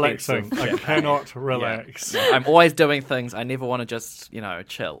 Very and relaxing. I cannot relax. Yeah. I'm always doing things. I never want to just,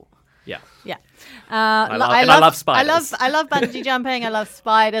 chill. Yeah. Yeah. I love spiders. I love bungee jumping. I love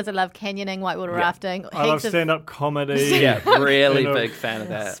spiders. I love canyoning, whitewater rafting. I love stand-up comedy. Yeah, really big fan of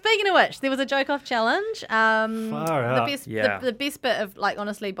that. Speaking of which, there was a joke-off challenge. Far out. The best bit of,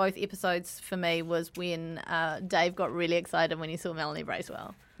 honestly, both episodes for me was when Dave got really excited when he saw Melanie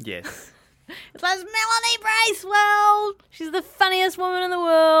Bracewell. Yes. It's like, Melanie Bracewell! She's the funniest woman in the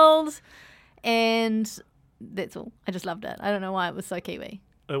world. And that's all. I just loved it. I don't know why it was so Kiwi.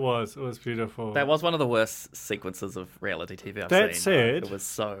 It was beautiful. That was one of the worst sequences of reality TV I've seen. That said, it was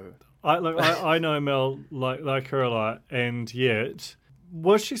so... I know Mel like her a lot, and yet...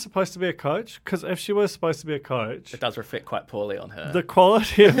 Was she supposed to be a coach? Because if she was supposed to be a coach... It does reflect quite poorly on her. The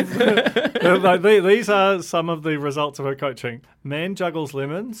quality of... these are some of the results of her coaching. Man juggles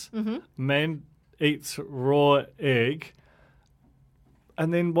lemons. Mm-hmm. Man eats raw egg.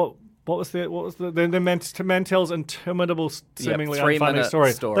 And then what was the... Then man tells intimidable, seemingly unfunny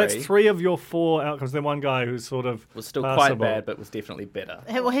story. That's 3 of your 4 outcomes. Then one guy who's sort of was still passable. Quite bad, but was definitely better.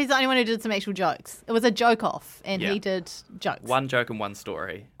 Well, he's the only one who did some actual jokes. It was a joke-off, and he did jokes. One joke and one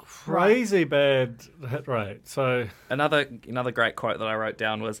story. Crazy bad hit rate. So another great quote that I wrote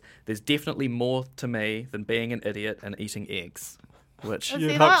down was, "There's definitely more to me than being an idiot and eating eggs." Which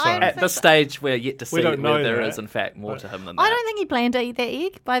at this stage we're yet to see whether there is in fact more to him than that. I don't think he planned to eat that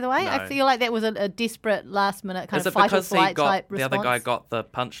egg, by the way. No. I feel like that was a desperate last minute kind of fight or flight type response. The other guy got the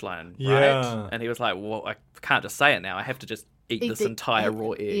punchline, right? And he was like, well, I can't just say it now. I have to just eat this entire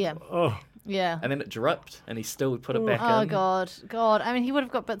raw egg. Yeah. Oh. Yeah. And then it dripped and he still put it back in. Oh, God. I mean, he would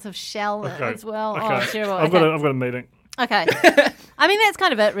have got bits of shell as well. Okay. Oh, terrible. I've got a meeting. Okay. I mean, that's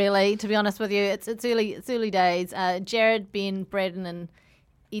kind of it, really, to be honest with you. It's early days. Jared, Ben, Braden and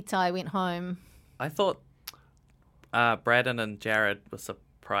Itai went home. I thought Braden and Jared were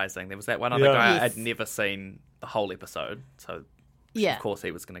surprising. There was that one other guy I'd never seen the whole episode, so of course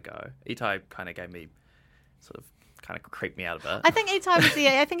he was going to go. Itai kind of gave me kind of creeped me out a bit. I think Itai was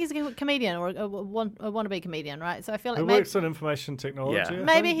I think he's a comedian or a wannabe comedian, right? So I feel like he works in information technology.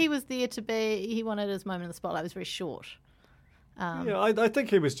 Maybe he was there to be. He wanted his moment in the spotlight. It was very short. Yeah, I think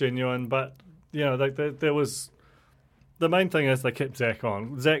he was genuine, but there was the main thing is they kept Zach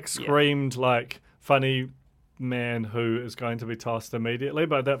on. Zach screamed like funny man who is going to be tossed immediately,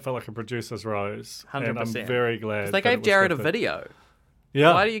 but that felt like a producer's rose. 100%. And I'm very glad they gave Jared a video.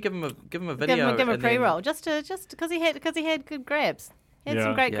 Yeah. Why do you give him a video? Give him a pre-roll just because he had good grabs. He had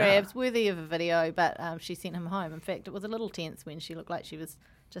some great grabs, worthy of a video. But she sent him home. In fact, it was a little tense when she looked like she was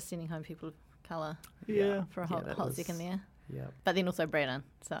just sending home people of colour. For a hot second there. Yeah. But then also Brandon.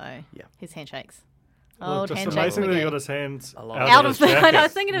 So his handshakes. Well, just amazing that he got his hands out of the. jacket. I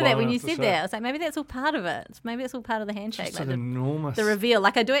was thinking of that when you said that. I was like, maybe that's all part of it. Maybe it's all part of the handshake. Just like an enormous. The reveal.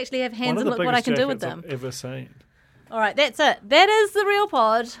 Like I do actually have hands and look what I can do with them. I've ever seen. All right, that's it. That is the Real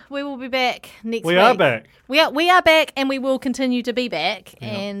Pod. We will be back next week. We are back. We are back, and we will continue to be back. Yeah.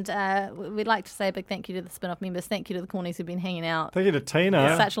 And we'd like to say a big thank you to the Spin-Off members. Thank you to the Cornies who've been hanging out. Thank you to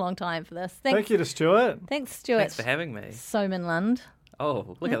Tina. Such a long time for this. Thank you to Stuart. Thanks, Stuart. Thanks for having me. Soman Lund.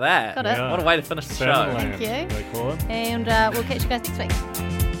 Oh, look at that. Got it. Yeah. What a way to finish the show. Thank you. And we'll catch you guys next week.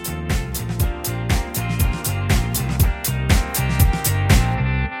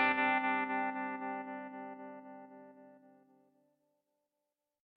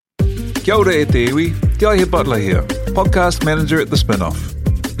 Kia ora e te iwi, Te Aihe Butler here, podcast manager at The Spin-Off.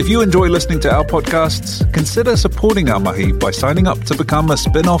 If you enjoy listening to our podcasts, consider supporting our mahi by signing up to become a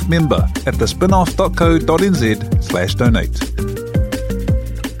Spin-Off member at thespinoff.co.nz/donate.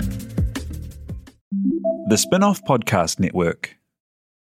 The Spin-Off Podcast Network.